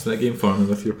asterisk next to that game for me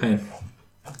with your pen?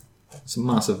 It's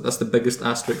massive. That's the biggest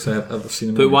asterisk I have ever seen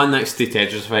in my Put life. one next to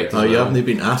Tetris Effect. Oh, you haven't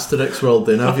been Asterix World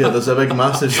then, have you? There's a big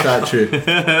massive statue.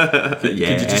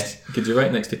 Yeah. Could you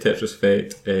write next to Tetris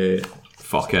Effect?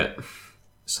 Fuck it.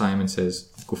 Simon says,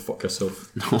 "Go fuck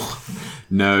yourself."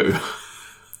 No.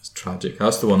 It's tragic.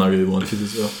 That's the one I really wanted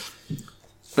as well.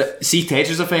 But see,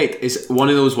 Tetris Effect is one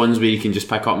of those ones where you can just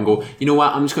pick up and go, you know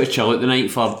what, I'm just going to chill out the night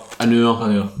for an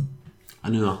hour.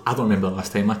 An hour. I don't remember the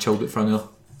last time I chilled it for an hour.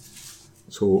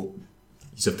 So,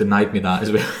 you've denied me that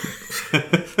as well.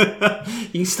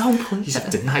 You can still play it. You've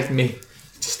denied me.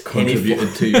 Just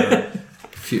Contributed to your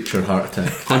future heart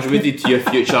attack. Contributed to your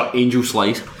future angel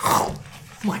slice. Oh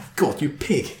my god, you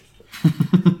pig. You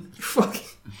fucking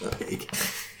pig.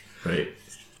 Right.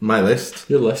 My list.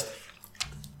 Your list.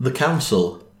 The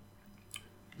Council.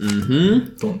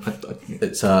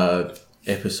 It's a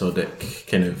episodic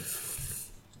kind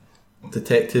of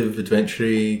detective adventure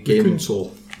game.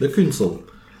 The Council.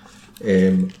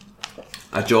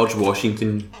 A George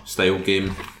Washington style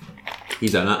game.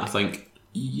 He's in it, I think.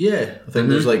 Yeah, I think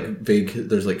there's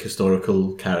like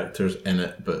historical characters in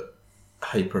it, but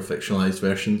hyper fictionalized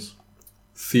versions.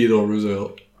 Theodore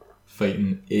Roosevelt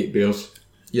fighting 8 bears.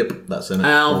 Yep, that's in it.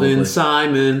 Alvin, probably.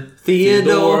 Simon,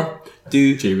 Theodore.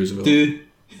 J. Roosevelt. Do.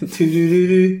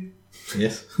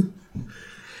 Yes.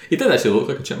 He did actually look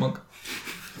like a chipmunk.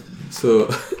 So,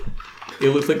 he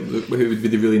looked like who would be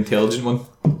the really intelligent one,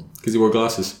 because he wore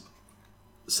glasses.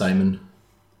 Simon.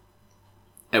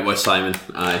 It was Simon,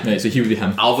 aye. Right, so he would be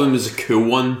him. Alvin was a cool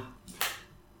one.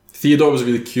 Theodore was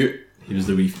really cute. He was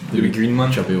the wee green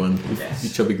one. Chubby one. The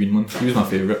chubby green one. He was my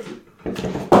favourite.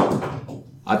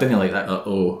 I didn't like that.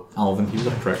 Alvin, he was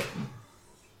a prick.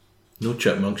 No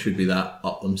chipmunk should be that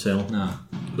up themselves. Nah.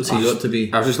 What's he got to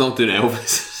be? I was just not doing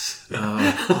Elvis.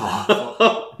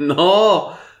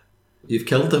 No! You've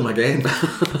killed him again.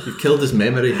 You've killed his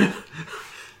memory.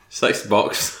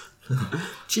 $6.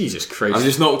 Jesus Christ. I've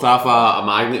just knocked off a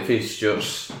magnet for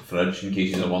Stuart's fridge in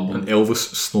case he's wondering. An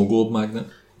Elvis snow globe magnet.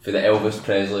 For the Elvis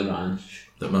Presley Ranch.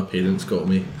 That my parents got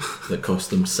me. That cost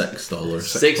them $6.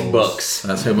 $6.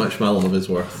 That's how much my love is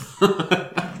worth.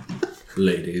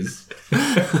 Ladies.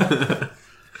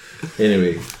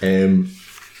 Anyway,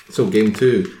 so game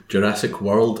 2, Jurassic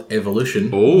World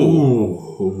Evolution.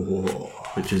 Oh.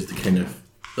 Which is the kind of,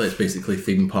 it's basically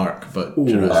theme park, but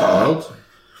Jurassic World.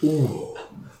 Ooh.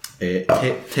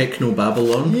 Techno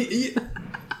Babylon.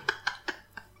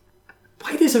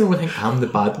 Why does everyone think I'm the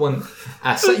bad one?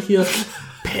 I sit here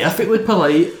perfectly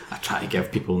polite. I try to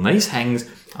give people nice things.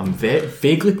 I'm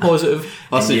vaguely positive.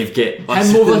 Listen, and you get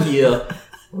him over here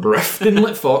rifting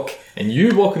like fuck, and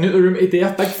you walking out the room today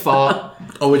a big fart.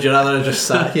 Or would you rather I just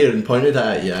sat here and pointed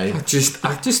at you? I just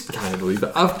can't believe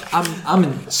it. I'm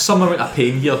in some amount of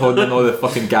pain here, holding all the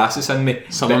fucking gases in me.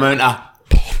 Some amount of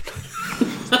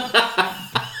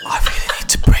I really need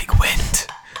to break wind.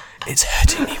 It's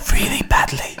hurting me really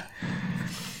badly.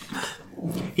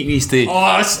 He needs to.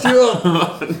 Oh,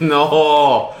 Stuart!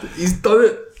 No! He's done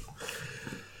it.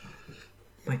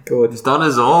 My God, He's done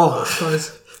us all.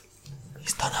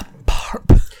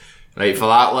 Right, for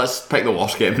that, let's pick the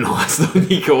worst game in the list.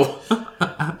 Nico.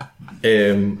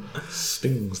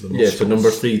 Stings the Yeah, so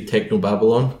number 3,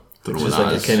 Technobabylon. Don't Which know is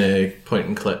what like that a kind of point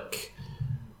and click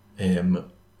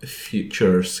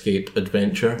futurescape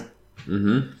adventure.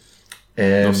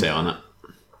 No say on it.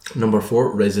 Number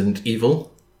 4, Resident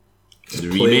Evil. The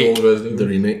remake. The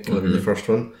remake of the first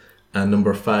one. And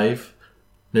number 5,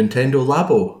 Nintendo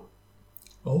Labo.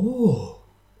 Oh.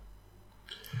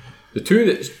 The two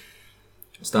that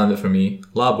stand out for me,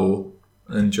 Labo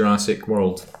and Jurassic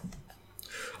World.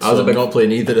 I was not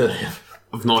playing either of them.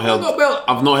 I've not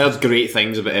heard great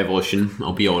things about Evolution,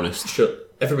 I'll be honest. Sure.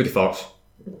 Everybody farts.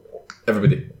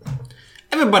 Everybody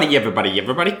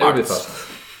farts.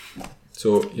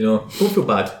 So, don't feel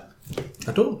bad.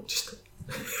 I don't. Just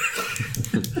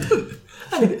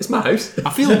it's my house.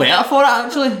 I feel better for it,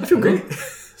 actually. I feel great.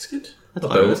 It's good.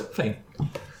 Fine.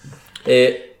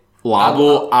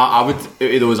 Labo, I would,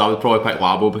 out of those, I would probably pick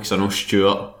Labo because I know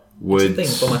Stuart would.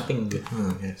 For my thing.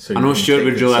 So I know Stuart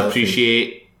would really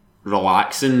appreciate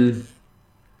relaxing,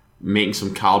 making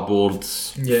some cardboard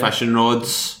fishing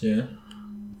rods. Yeah.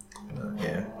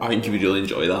 I think you would really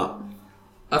enjoy that.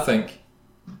 I think.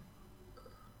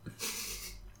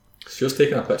 Stuart's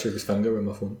taking a picture of his finger with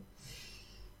my phone.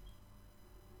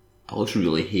 It looks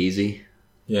really hazy.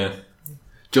 Yeah.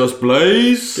 Just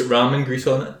blaze. Get ramen grease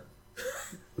on it.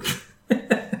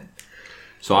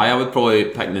 So I would probably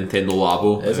pick Nintendo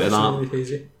Labo. Is it that. really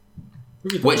hazy?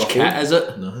 Which kit is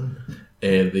it? Nothing.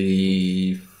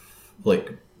 The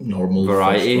normal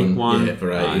variety first one. Yeah,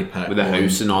 variety pack with the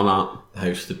house and all that. The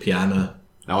house, the piano.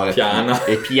 Oh, the piano.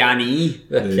 The piano.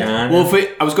 The piano. Well,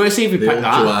 I was going to say if we pick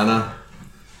that. Joanna.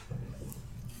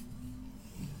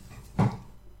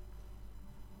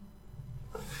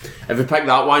 If we pick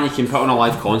that one, you can put on a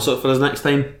live concert for us next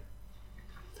time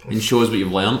and show us what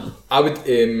you've learnt. I would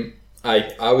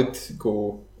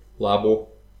go Labo,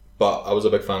 but I was a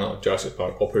big fan of Jurassic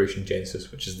Park Operation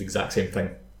Genesis, which is the exact same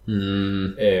thing.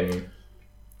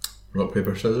 Rock,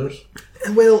 paper, scissors.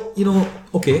 Well,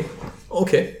 okay.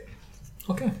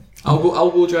 I'll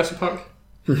go Jurassic Park.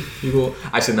 You go.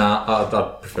 I said nah. I'd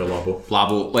prefer Labo.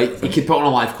 Labo, you could put on a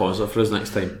live concert for us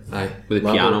next time. Aye, with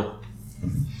the piano.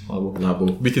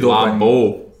 Labo. We could all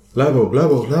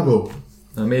Labo.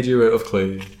 I made you out of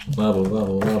clay.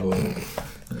 Labo.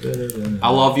 I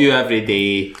love you every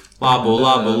day. Labo.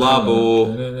 I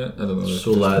don't know.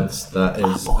 So lads, that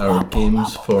is our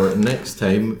games for next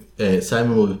time.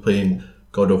 Simon will be playing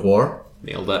God of War.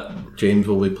 Nailed it. James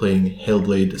will be playing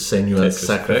Hellblade: Senua's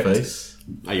Sacrifice.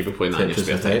 You've been playing that in your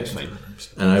spare time. It's fine.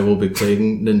 And I will be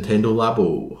playing Nintendo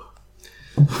Labo.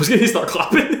 I was going to start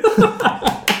clapping.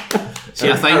 See,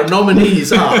 I think our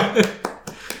nominees are.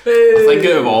 I think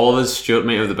out of all of us, Stuart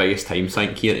might have the biggest time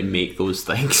sink here to make those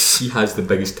things. He has the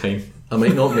biggest time. I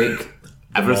might not make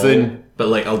everything,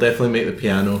 but I'll definitely make the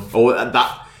piano. Oh,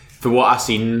 that for what I've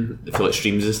seen for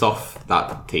streams and stuff,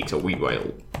 that takes a wee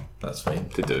while. That's fine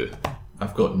to do.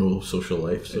 I've got no social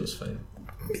life, so it's fine.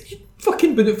 You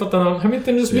fucking been out for dinner. How many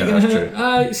times this week? Yeah, that's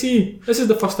true. See, this is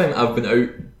the first time I've been out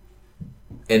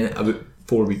in about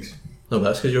 4 weeks. No,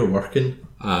 that's because you're working.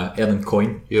 Earning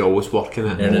coin. You're always working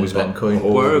it. Earning Bitcoin.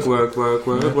 Work.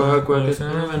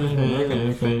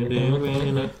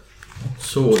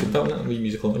 So,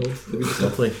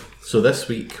 lovely. So this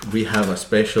week we have a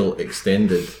special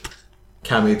extended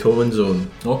Cammy Towing Zone.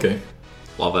 Okay.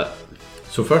 Love it.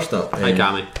 So first up, Hi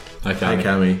Cammy. Hi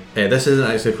Cammy. This isn't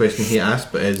actually a question he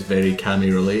asked, but is very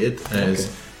Cammy related. Is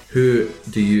who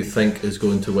do you think is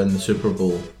going to win the Super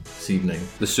Bowl this evening?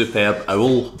 The Superb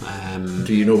Owl.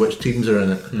 Do you know which teams are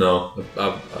in it? No.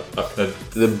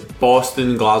 The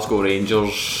Boston Glasgow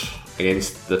Rangers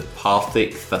against the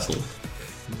Partick Thistle.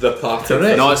 The Partick.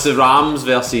 Correct. No, it's the Rams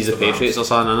versus the Patriots or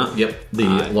something, isn't it? Yep.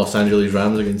 The Los Angeles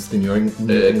Rams against the New England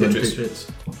Patriots.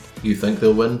 You think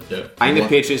they'll win? Yeah. I think the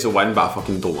Patriots will win, but I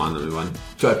fucking don't want them to win.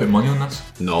 Do I put money on this?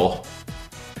 No.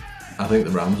 I think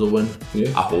the Rams will win.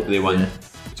 Yeah. I hope they win.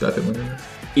 Do I put money on this?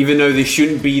 Even though they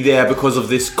shouldn't be there because of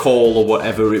this call or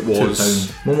whatever it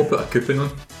was. Mum will put a coupon on.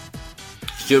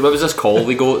 Stuart, what was this call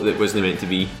we got that wasn't meant to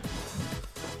be?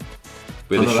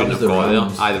 Where they shouldn't have got there?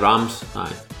 Aye, the Rams.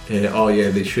 Aye.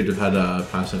 They should have had a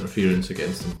pass interference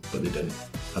against them, but they didn't.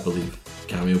 I believe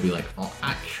Cammy will be like, oh,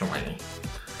 actually.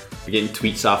 We're getting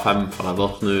tweets off him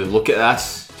forever now. Look at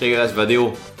this. Check out this video.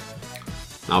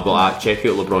 And I'll be like, check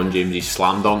out LeBron James'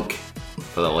 slam dunk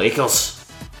for the Lakers.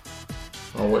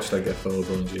 I watched that gif of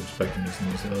LeBron James picking his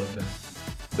nose the other day.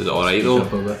 Was it alright though?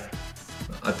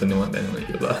 I didn't want anyone to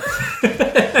hear that.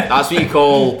 That's what you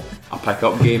call a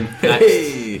pick-up game.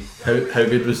 Hey! How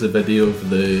good was the video of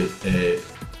the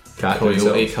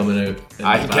Coyote coming out.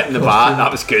 Getting the bat,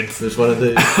 that was good. There's one of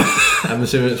the. I'm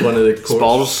assuming it's one of the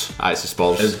Spurs. It's the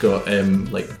Spurs. Has got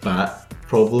like bat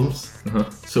problems.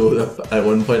 So at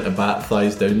one point, a bat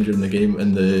flies down during the game,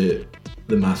 and the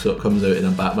mascot comes out in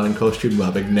a Batman costume with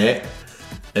a big net,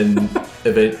 and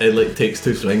it like takes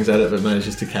 2 swings at it, but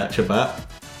manages to catch a bat.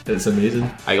 It's amazing.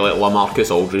 I like LaMarcus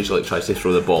Aldridge tries to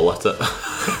throw the ball at it.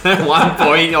 At one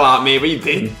point, you're like, mate, what are you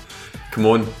doing? Come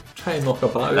on. Try and knock a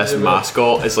bat. This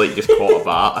mascot is like just caught a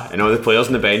bat, and all the players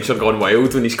on the bench are going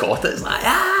wild when he's caught it. It's like,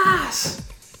 yes!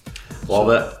 Love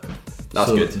it.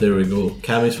 That's good. There we go.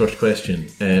 Cammy's first question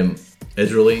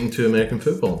is relating to American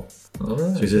football.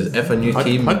 So he says, if a new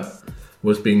team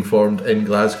was being formed in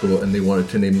Glasgow and they wanted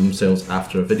to name themselves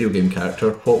after a video game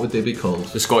character, what would they be called?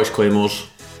 The Scottish Claymores.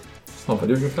 It's not a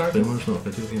video game character? Claymores not a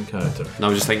video game character. No, I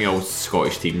was just thinking of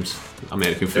Scottish teams,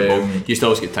 American football. You used to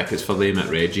always get tickets for them at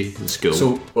Reggie in school.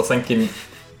 So we're thinking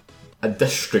a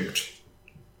district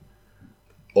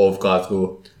of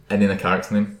Glasgow and then a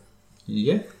character name?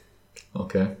 Yeah. The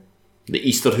Okay.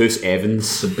 Easterhouse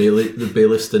Evans. The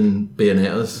Baillieston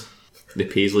Bayonettas. The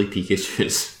Paisley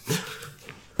Pikachus.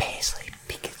 Paisley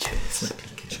Pikachus.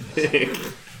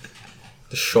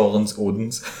 The Shawlands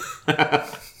Odins.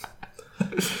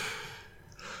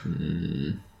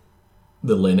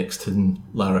 The Lennoxton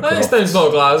Lara Croft. Lennoxton's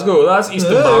not Glasgow, that's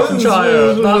Eastern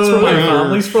Bartonshire. That's where my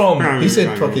family's from. He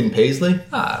said fucking Paisley.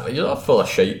 Well, you're not full of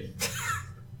shite.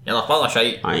 You're full of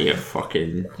shite. You're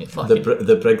fucking...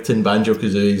 The Brigton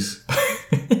Banjo-Kazooies.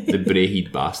 The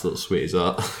Braehead bastards, wait, is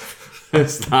that?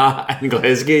 Is that in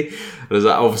Glasgow? Or is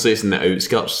that obviously it's in the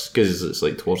outskirts because it's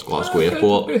like towards Glasgow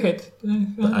Airport? The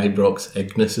Ibrox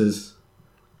Ignises.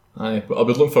 Aye, but I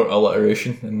was looking for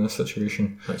alliteration in this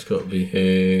situation. That's got to be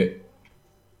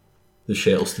the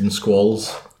Shettleston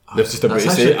Squalls. That's just about to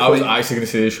say. I was actually going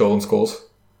to say the Shettleston Squalls.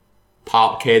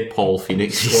 Parkhead Paul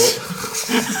Phoenixes.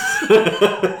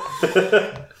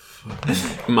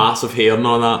 Massive hair and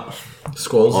all that.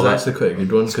 Squalls is actually quite a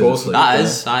good one. Squalls,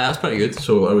 that's pretty good.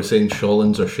 So are we saying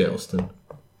Shawlands or Shettleston?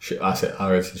 That's it. I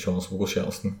already said Shawlands. We'll go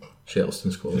Shettleston.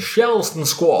 Shettleston Squalls. The Shettleston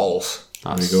Squalls.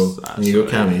 There you go. There you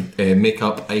go, Cammy. Make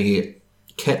up a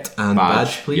kit and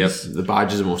badge, please. Yep, the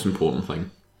badge is the most important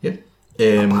thing. Yep.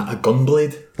 A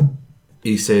gunblade.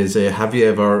 He says, have you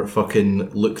ever fucking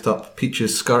looked up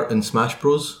Peach's skirt in Smash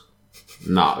Bros?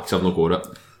 Nah, because I've not got it.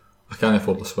 I can't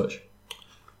afford the Switch.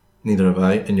 Neither have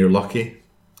I, and you're lucky.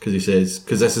 Because he says,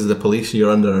 because this is the police, you're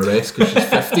under arrest because she's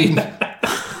 15.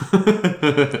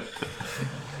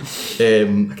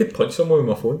 I could punch someone with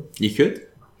my phone. You could?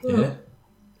 Yeah.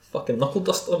 Fucking knuckle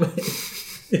duster,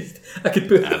 mate. I could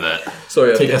put.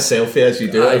 Sorry, take a selfie as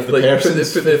you do it. Put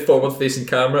the forward-facing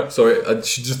camera. Sorry, I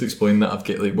should just explain that I've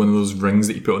got like one of those rings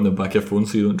that you put on the back of your phone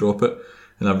so you don't drop it,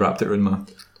 and I've wrapped it around my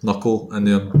knuckle, and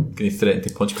then I'm going to threaten to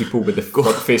punch people with the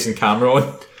front-facing camera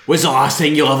on. What's the last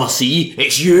thing you'll ever see?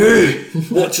 It's you.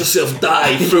 Watch yourself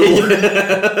die, fool.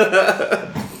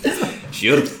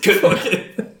 Sure.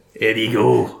 There you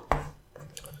go.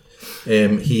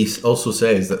 He also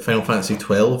says that Final Fantasy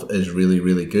XII is really,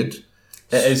 really good.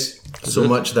 It is. So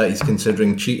much that he's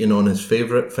considering cheating on his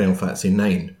favourite, Final Fantasy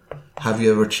IX. Have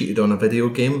you ever cheated on a video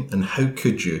game, and how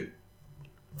could you?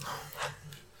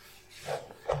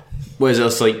 Was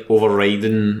this like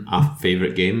overriding a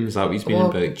favourite game? Is that what he's been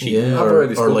about cheating? Yeah, I've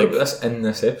already spoken about this in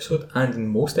this episode and in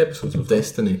most episodes of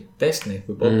Destiny. Destiny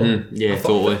with Bob. Yeah,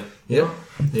 totally. Yeah,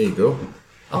 there you go.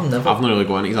 I've not really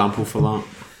got an example for that.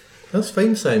 That's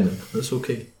fine, Simon. That's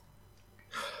okay.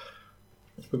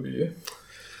 What about you?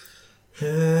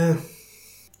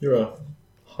 You're a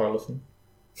harlequin.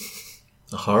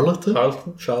 A harlequin?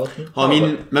 Charlatan. I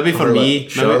mean, maybe for me,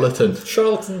 charlatan.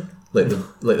 Charlatan. Like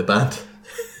the band.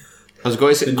 I was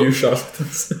going to say the new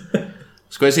charlatans. I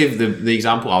was going to say the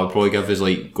example I would probably give is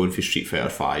like going for Street Fighter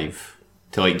 5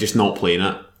 to like just not playing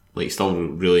it, like still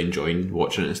really enjoying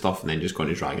watching it and stuff, and then just going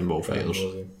to Dragon Ball Fighters.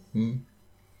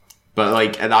 But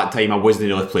like at that time, I wasn't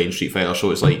really playing Street Fighter, so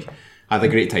it's like I had a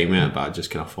great time with it, but I just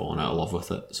kind of fallen out of love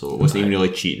with it. So it wasn't even really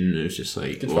cheating. It was just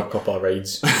like just for a couple of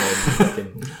rides,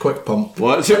 quick pump.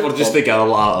 We're just together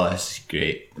like, oh, this is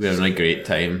great. We're having a great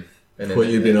time. What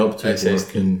you been up to?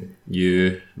 Working?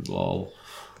 You, lol.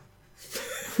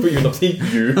 But you're not saying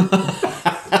you. Not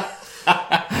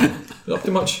up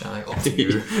to much. Aye, up to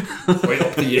you. Right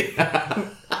up to you.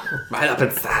 Right up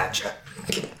inside you.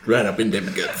 Right up in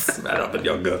them guts. Right up in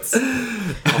your guts.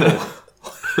 Oh.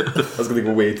 I was going to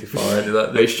go way too far into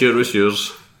that. Hey, Stuart, what's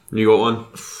yours? You got one?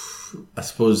 I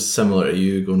suppose similar to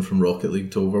you, going from Rocket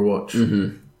League to Overwatch.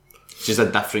 Mm-hmm. It's just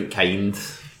a different kind.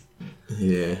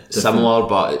 Yeah. Similar,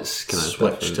 but it's kind of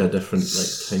switched to a different like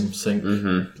time sync.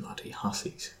 Bloody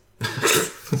hussies.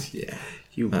 Yeah.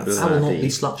 You I will not be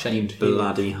slut-shamed.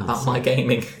 bloody That's my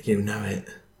gaming. You know it.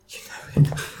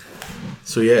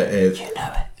 So yeah, you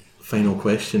know it. Final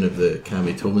question of the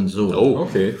Cammy Tillman Zone. Oh,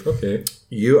 okay.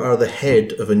 You are the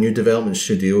head of a new development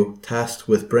studio tasked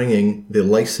with bringing the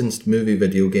licensed movie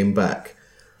video game back.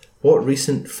 What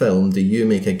recent film do you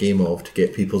make a game of to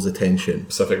get people's attention?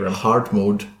 Pacific Rim. Hard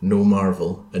mode, no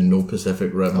Marvel, and no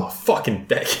Pacific Rim. Oh, fucking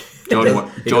dick.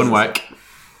 John Wick.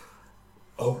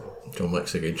 Oh, John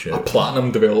Wick's a good shit. A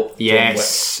platinum developed.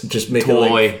 Yes. Just make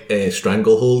totally. it like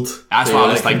Stranglehold. That's what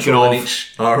I was thinking of.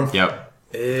 Each arm. Yep.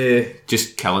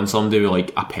 Just killing somebody with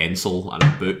like a pencil and a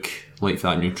book, like for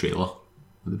that new trailer.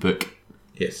 The book.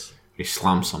 Yes. He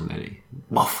slams somebody.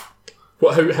 Muff.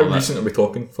 How recent are we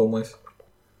talking, film-wise?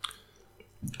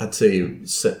 I'd say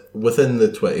within the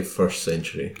 21st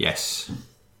century. Yes.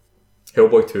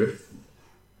 Hellboy 2.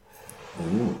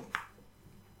 Ooh.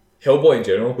 Hellboy in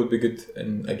general would be good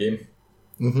in a game.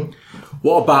 Mm-hmm.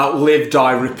 What about Live,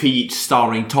 Die, Repeat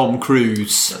starring Tom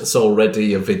Cruise? That's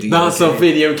already a video That's game. a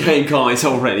video game, guys,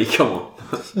 already. Come on.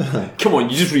 Come on,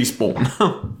 you just respawn.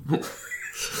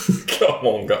 Come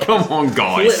on, guys. Come on,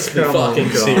 guys. Let's be fucking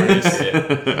serious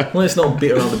here. Let's not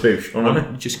beat around the bush,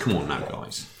 alright? Just come on now,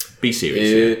 guys. Be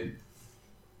serious.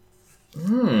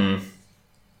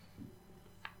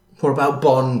 What about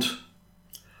Bond?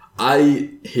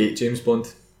 I hate James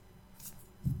Bond.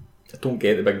 I don't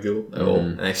get the big deal at all.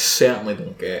 And I certainly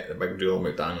don't get the big deal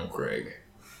about Daniel Craig.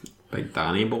 Big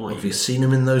Danny boy. Have you seen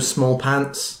him in those small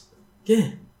pants?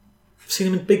 Yeah. I've seen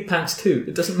him in big pants too.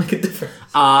 It doesn't make a difference.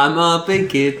 I'm a big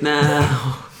kid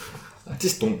now. I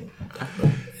just don't.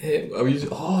 Are we?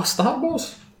 Star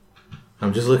Wars.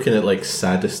 I'm just looking at like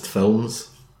saddest films.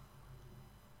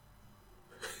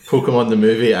 Pokemon the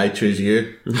movie, I Choose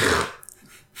You.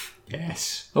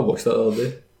 Yes. I watched that the other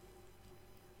day.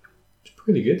 It's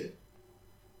pretty good.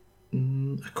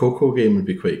 A Coco game would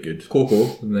be quite good.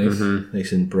 Coco, nice.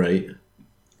 Nice and bright.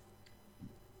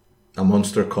 A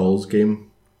Monster Calls game.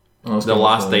 The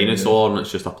Last Dinosaur, and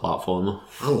it's just a platformer.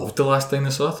 I loved The Last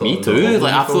Dinosaur. Me too.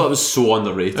 Like, I thought it was so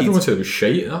underrated. Everyone said it was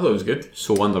shite. I thought it was good.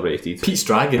 So underrated. Pete's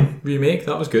Dragon remake,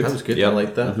 that was good. That was good. I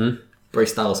like that.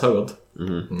 Bryce Dallas Howard.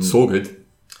 So good.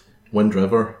 Wind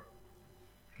River.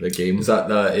 The game. Is that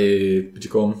what do you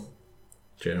call him?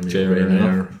 Jeremy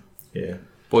Renner. Yeah.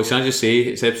 Boys, can I just say,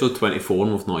 it's episode 24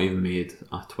 and we've not even made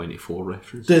a 24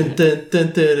 reference. Dun, dun,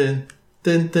 dun, dun, dun.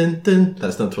 Dun, dun, dun.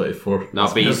 That's not 24. No,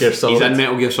 but he's in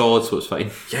Metal Gear Solid, so it's fine.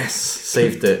 Yes,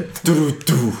 saved it.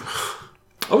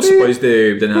 I was surprised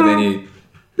they didn't have any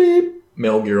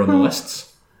Metal Gear on the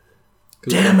lists.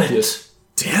 Damn it!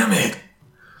 Damn it!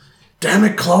 Damn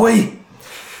it, Chloe!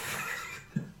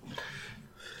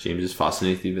 James is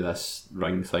fascinated with this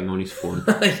ring thing on his phone.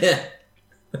 Yeah.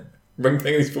 Ring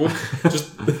thing on his phone.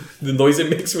 Just the noise it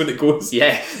makes when it goes.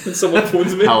 Yeah. When someone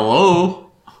phones me. Hello?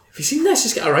 Have you seen this?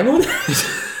 Just get a ring on it.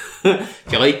 If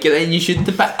you like it, then you should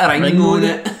put a ring on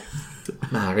it.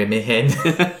 Marry me, hen.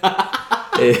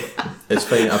 It's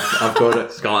fine, I've got it.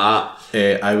 It's got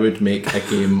that. I would make a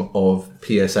game of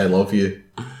P.S. I Love You.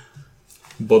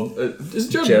 Is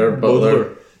Jared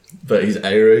Butler. But he's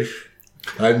Irish.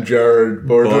 I'm Jared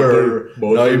Butler.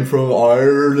 I'm from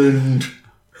Ireland.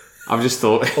 I've just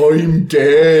thought. I'm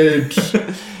dead.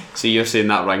 So you're saying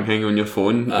that ring thing on your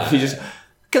phone? If you just...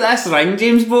 Look at this ring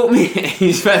James bought me.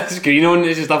 He's put the screen on,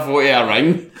 it's just a photo of a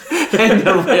ring. And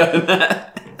you're wearing it.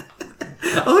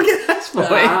 Look at this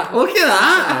boy. Look at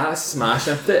that. That's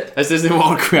smashing it. This doesn't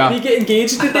work with You get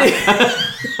engaged today.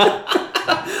 Look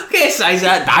at the size of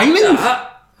that diamond.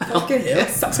 Fucking hell.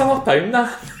 £600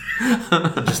 now.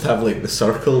 Just have like the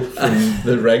circle from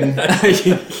the ring.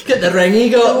 Get the ring he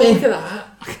got me. Look at that.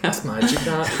 That's magic,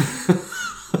 that.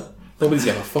 Nobody's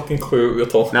got a fucking clue what we're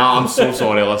talking No, I'm so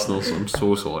sorry, listeners. I'm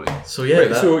so sorry. So yeah,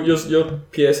 right, so your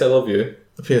P.S. I Love You.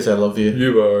 P.S. I Love You.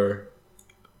 You were...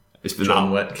 It's been John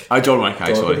Wick. John Wick,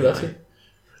 sorry.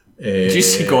 Did you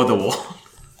see God of War?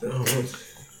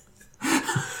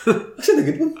 That's a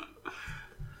good one.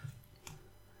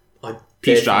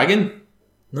 Pete's Dragon?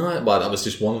 No, well, that was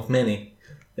just one of many.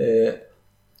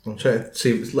 I'm trying to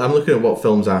see. I'm looking at what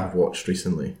films I have watched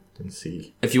recently and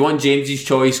see. If you want James's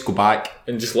choice, go back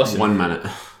and just listen. 1 minute.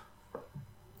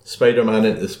 Spider-Man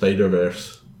Into the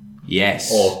Spider-Verse.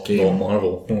 Yes. Oh, not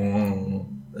Marvel.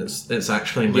 It's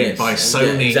actually made by Sony.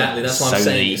 Yeah, exactly, that's what I'm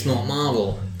saying. It's not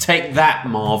Marvel. Take that,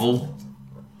 Marvel.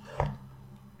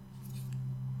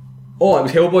 Oh, it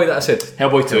was Hellboy that I said.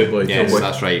 Hellboy 2. Hellboy, yes, Hellboy.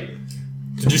 that's right.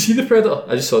 Did you see The Predator?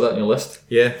 I just saw that on your list.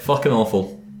 Yeah. Fucking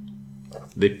awful.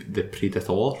 The Predator.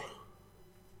 I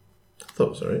thought it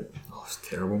was alright. Oh, it's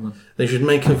terrible, man. They should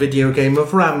make a video game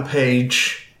of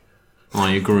Rampage.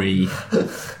 I agree.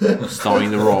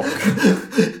 Starring The Rock.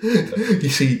 You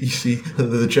see,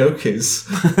 the joke is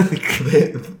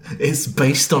it's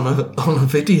based on a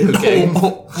video game.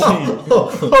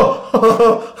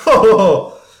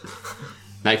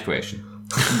 Next question.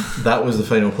 That was the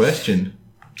final question.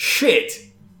 Shit!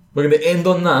 We're going to end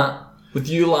on that with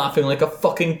you laughing like a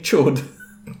fucking chode.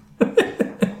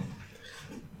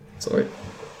 Sorry.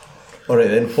 Alright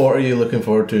then, what are you looking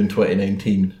forward to in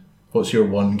 2019? What's your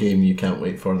one game you can't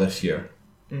wait for this year?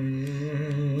 To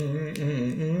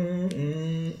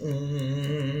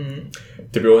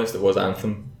be honest, it was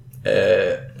Anthem.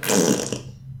 That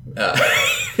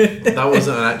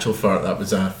wasn't an actual fart, that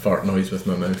was a fart noise with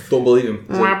my mouth. Don't believe him.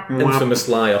 He's an infamous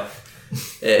liar.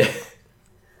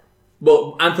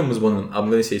 Well, Anthem was one of them. I'm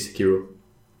going to say Sekiro.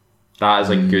 That is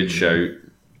a good shout.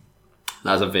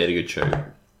 That is a very good shout.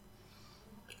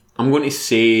 I'm going to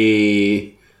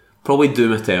say probably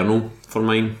Doom Eternal for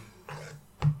mine.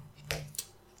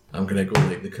 I'm going to go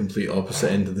like the complete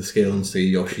opposite end of the scale and say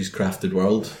Yoshi's Crafted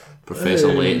World. Professor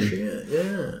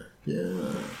Layton.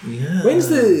 Yeah. When's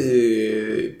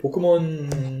the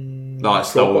Pokemon? No,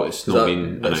 it's not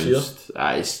been announced.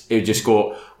 It would just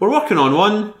go, we're working on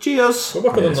one, cheers. We're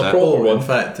working on the proper one. In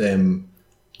fact,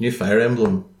 new Fire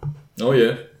Emblem. Oh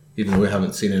yeah. Even though we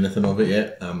haven't seen anything of it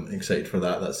yet, I'm excited for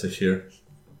that. That's this year.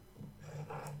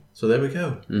 So there we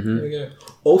go. Mm-hmm. There we go.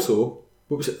 Also,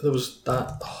 what was it? There was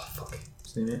that. Oh fuck.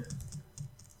 What's the name?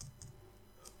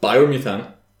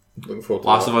 Biomutant. Looking forward to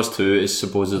Last that. of Us 2 is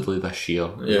supposedly this year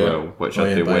as well, which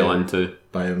I'd be well into.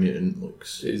 Biomutant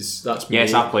looks...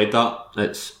 Yes, I played that.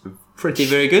 It's pretty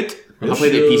very good. I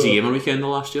played it at PC Gamer Weekend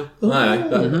last year.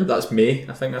 That's May,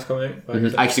 I think that's coming out.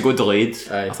 Mm-hmm. Actually got delayed,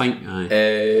 I think.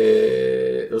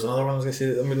 There was another one I was going to say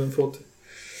that I'm looking forward to.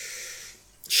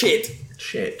 Shit.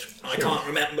 I can't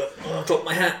remember. I dropped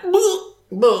my hat.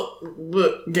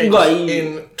 Games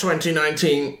in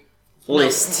 2019.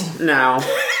 List now.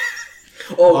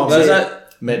 There's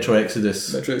that. Metro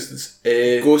Exodus. Ghost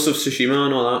of Tsushima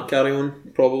and all that, carry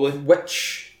on, probably.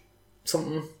 Witch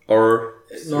something. Or...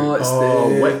 No, it's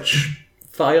the... Witch.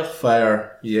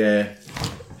 Fire, yeah.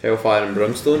 Hellfire and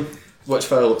Brimstone.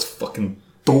 Witchfire looks fucking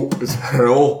dope as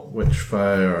hell.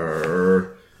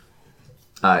 Witchfire...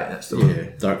 Aye, that's the one. Yeah,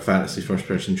 dark fantasy first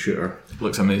person shooter.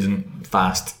 Looks amazing.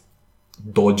 Fast.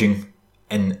 Dodging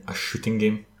in a shooting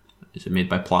game. Is it made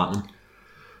by Platinum?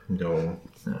 No.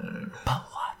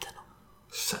 Platinum.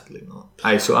 Sadly not.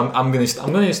 Aye, so I'm gonna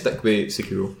stick with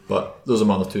Sekiro, but those are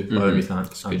my other two.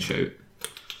 That's a good shout.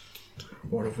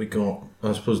 What have we got?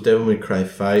 I suppose Devil May Cry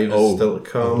 5 is still to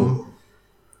come.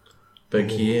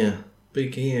 Big year,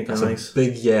 guys. That's a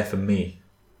big year for me.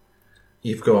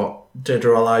 You've got Dead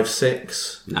or Alive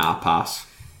 6. Nah, pass.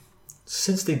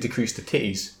 Since they decreased the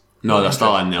titties. No, they're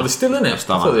still in there. Are they still in it? I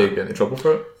thought they get in trouble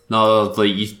for it. No,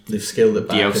 like they've scaled it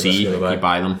back. DLC, you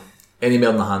buy them. Any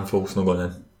more than a handful's not going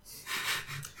in.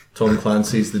 Tom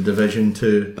Clancy's The Division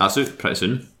 2. That's out pretty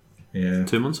soon. Yeah.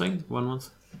 2 months, I think? 1 month.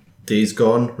 Days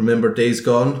Gone. Remember Days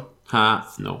Gone?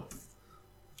 No.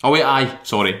 Oh wait, aye.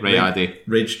 Sorry, right, I do.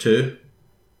 Rage 2.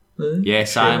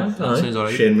 Yes, that sounds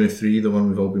alright. Shenmue 3, the one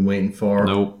we've all been waiting for.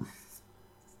 Nope.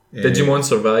 Digimon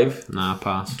Survive. Nah,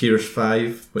 pass. Gears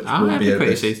 5, which will I'd be out quite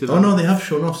this... excited. Oh no, they have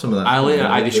shown off some of that.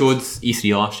 They showed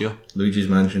E3 last year. Luigi's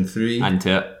Mansion 3. And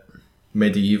it.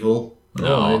 Medieval.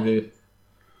 No.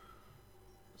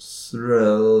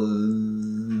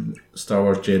 Star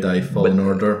Wars Jedi Fallen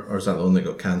Order, or is that the one that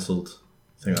got cancelled?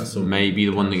 I think that's the might be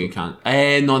the one that got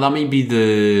cancelled. No, that might be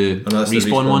the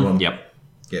Respawn one. Yep.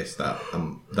 Yes, that.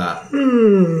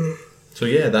 So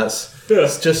yeah, that's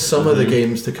just some of the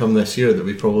games to come this year that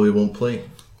we probably won't play.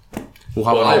 We'll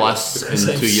have our list in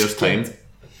 2 years' time.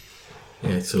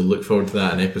 Yeah, so look forward to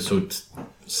that in episode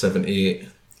 78.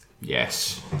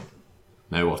 Yes.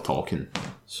 Now we're talking.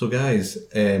 So guys,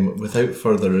 without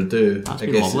further ado, I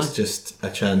guess it's just a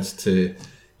chance to,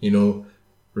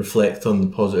 reflect on the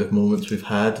positive moments we've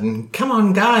had. And come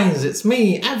on guys, it's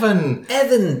me, Evan.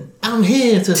 I'm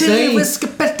here to say... Whisker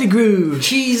Pettigrew.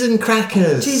 Cheese and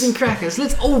crackers.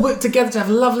 Let's all work together to have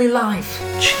a lovely life.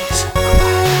 Cheese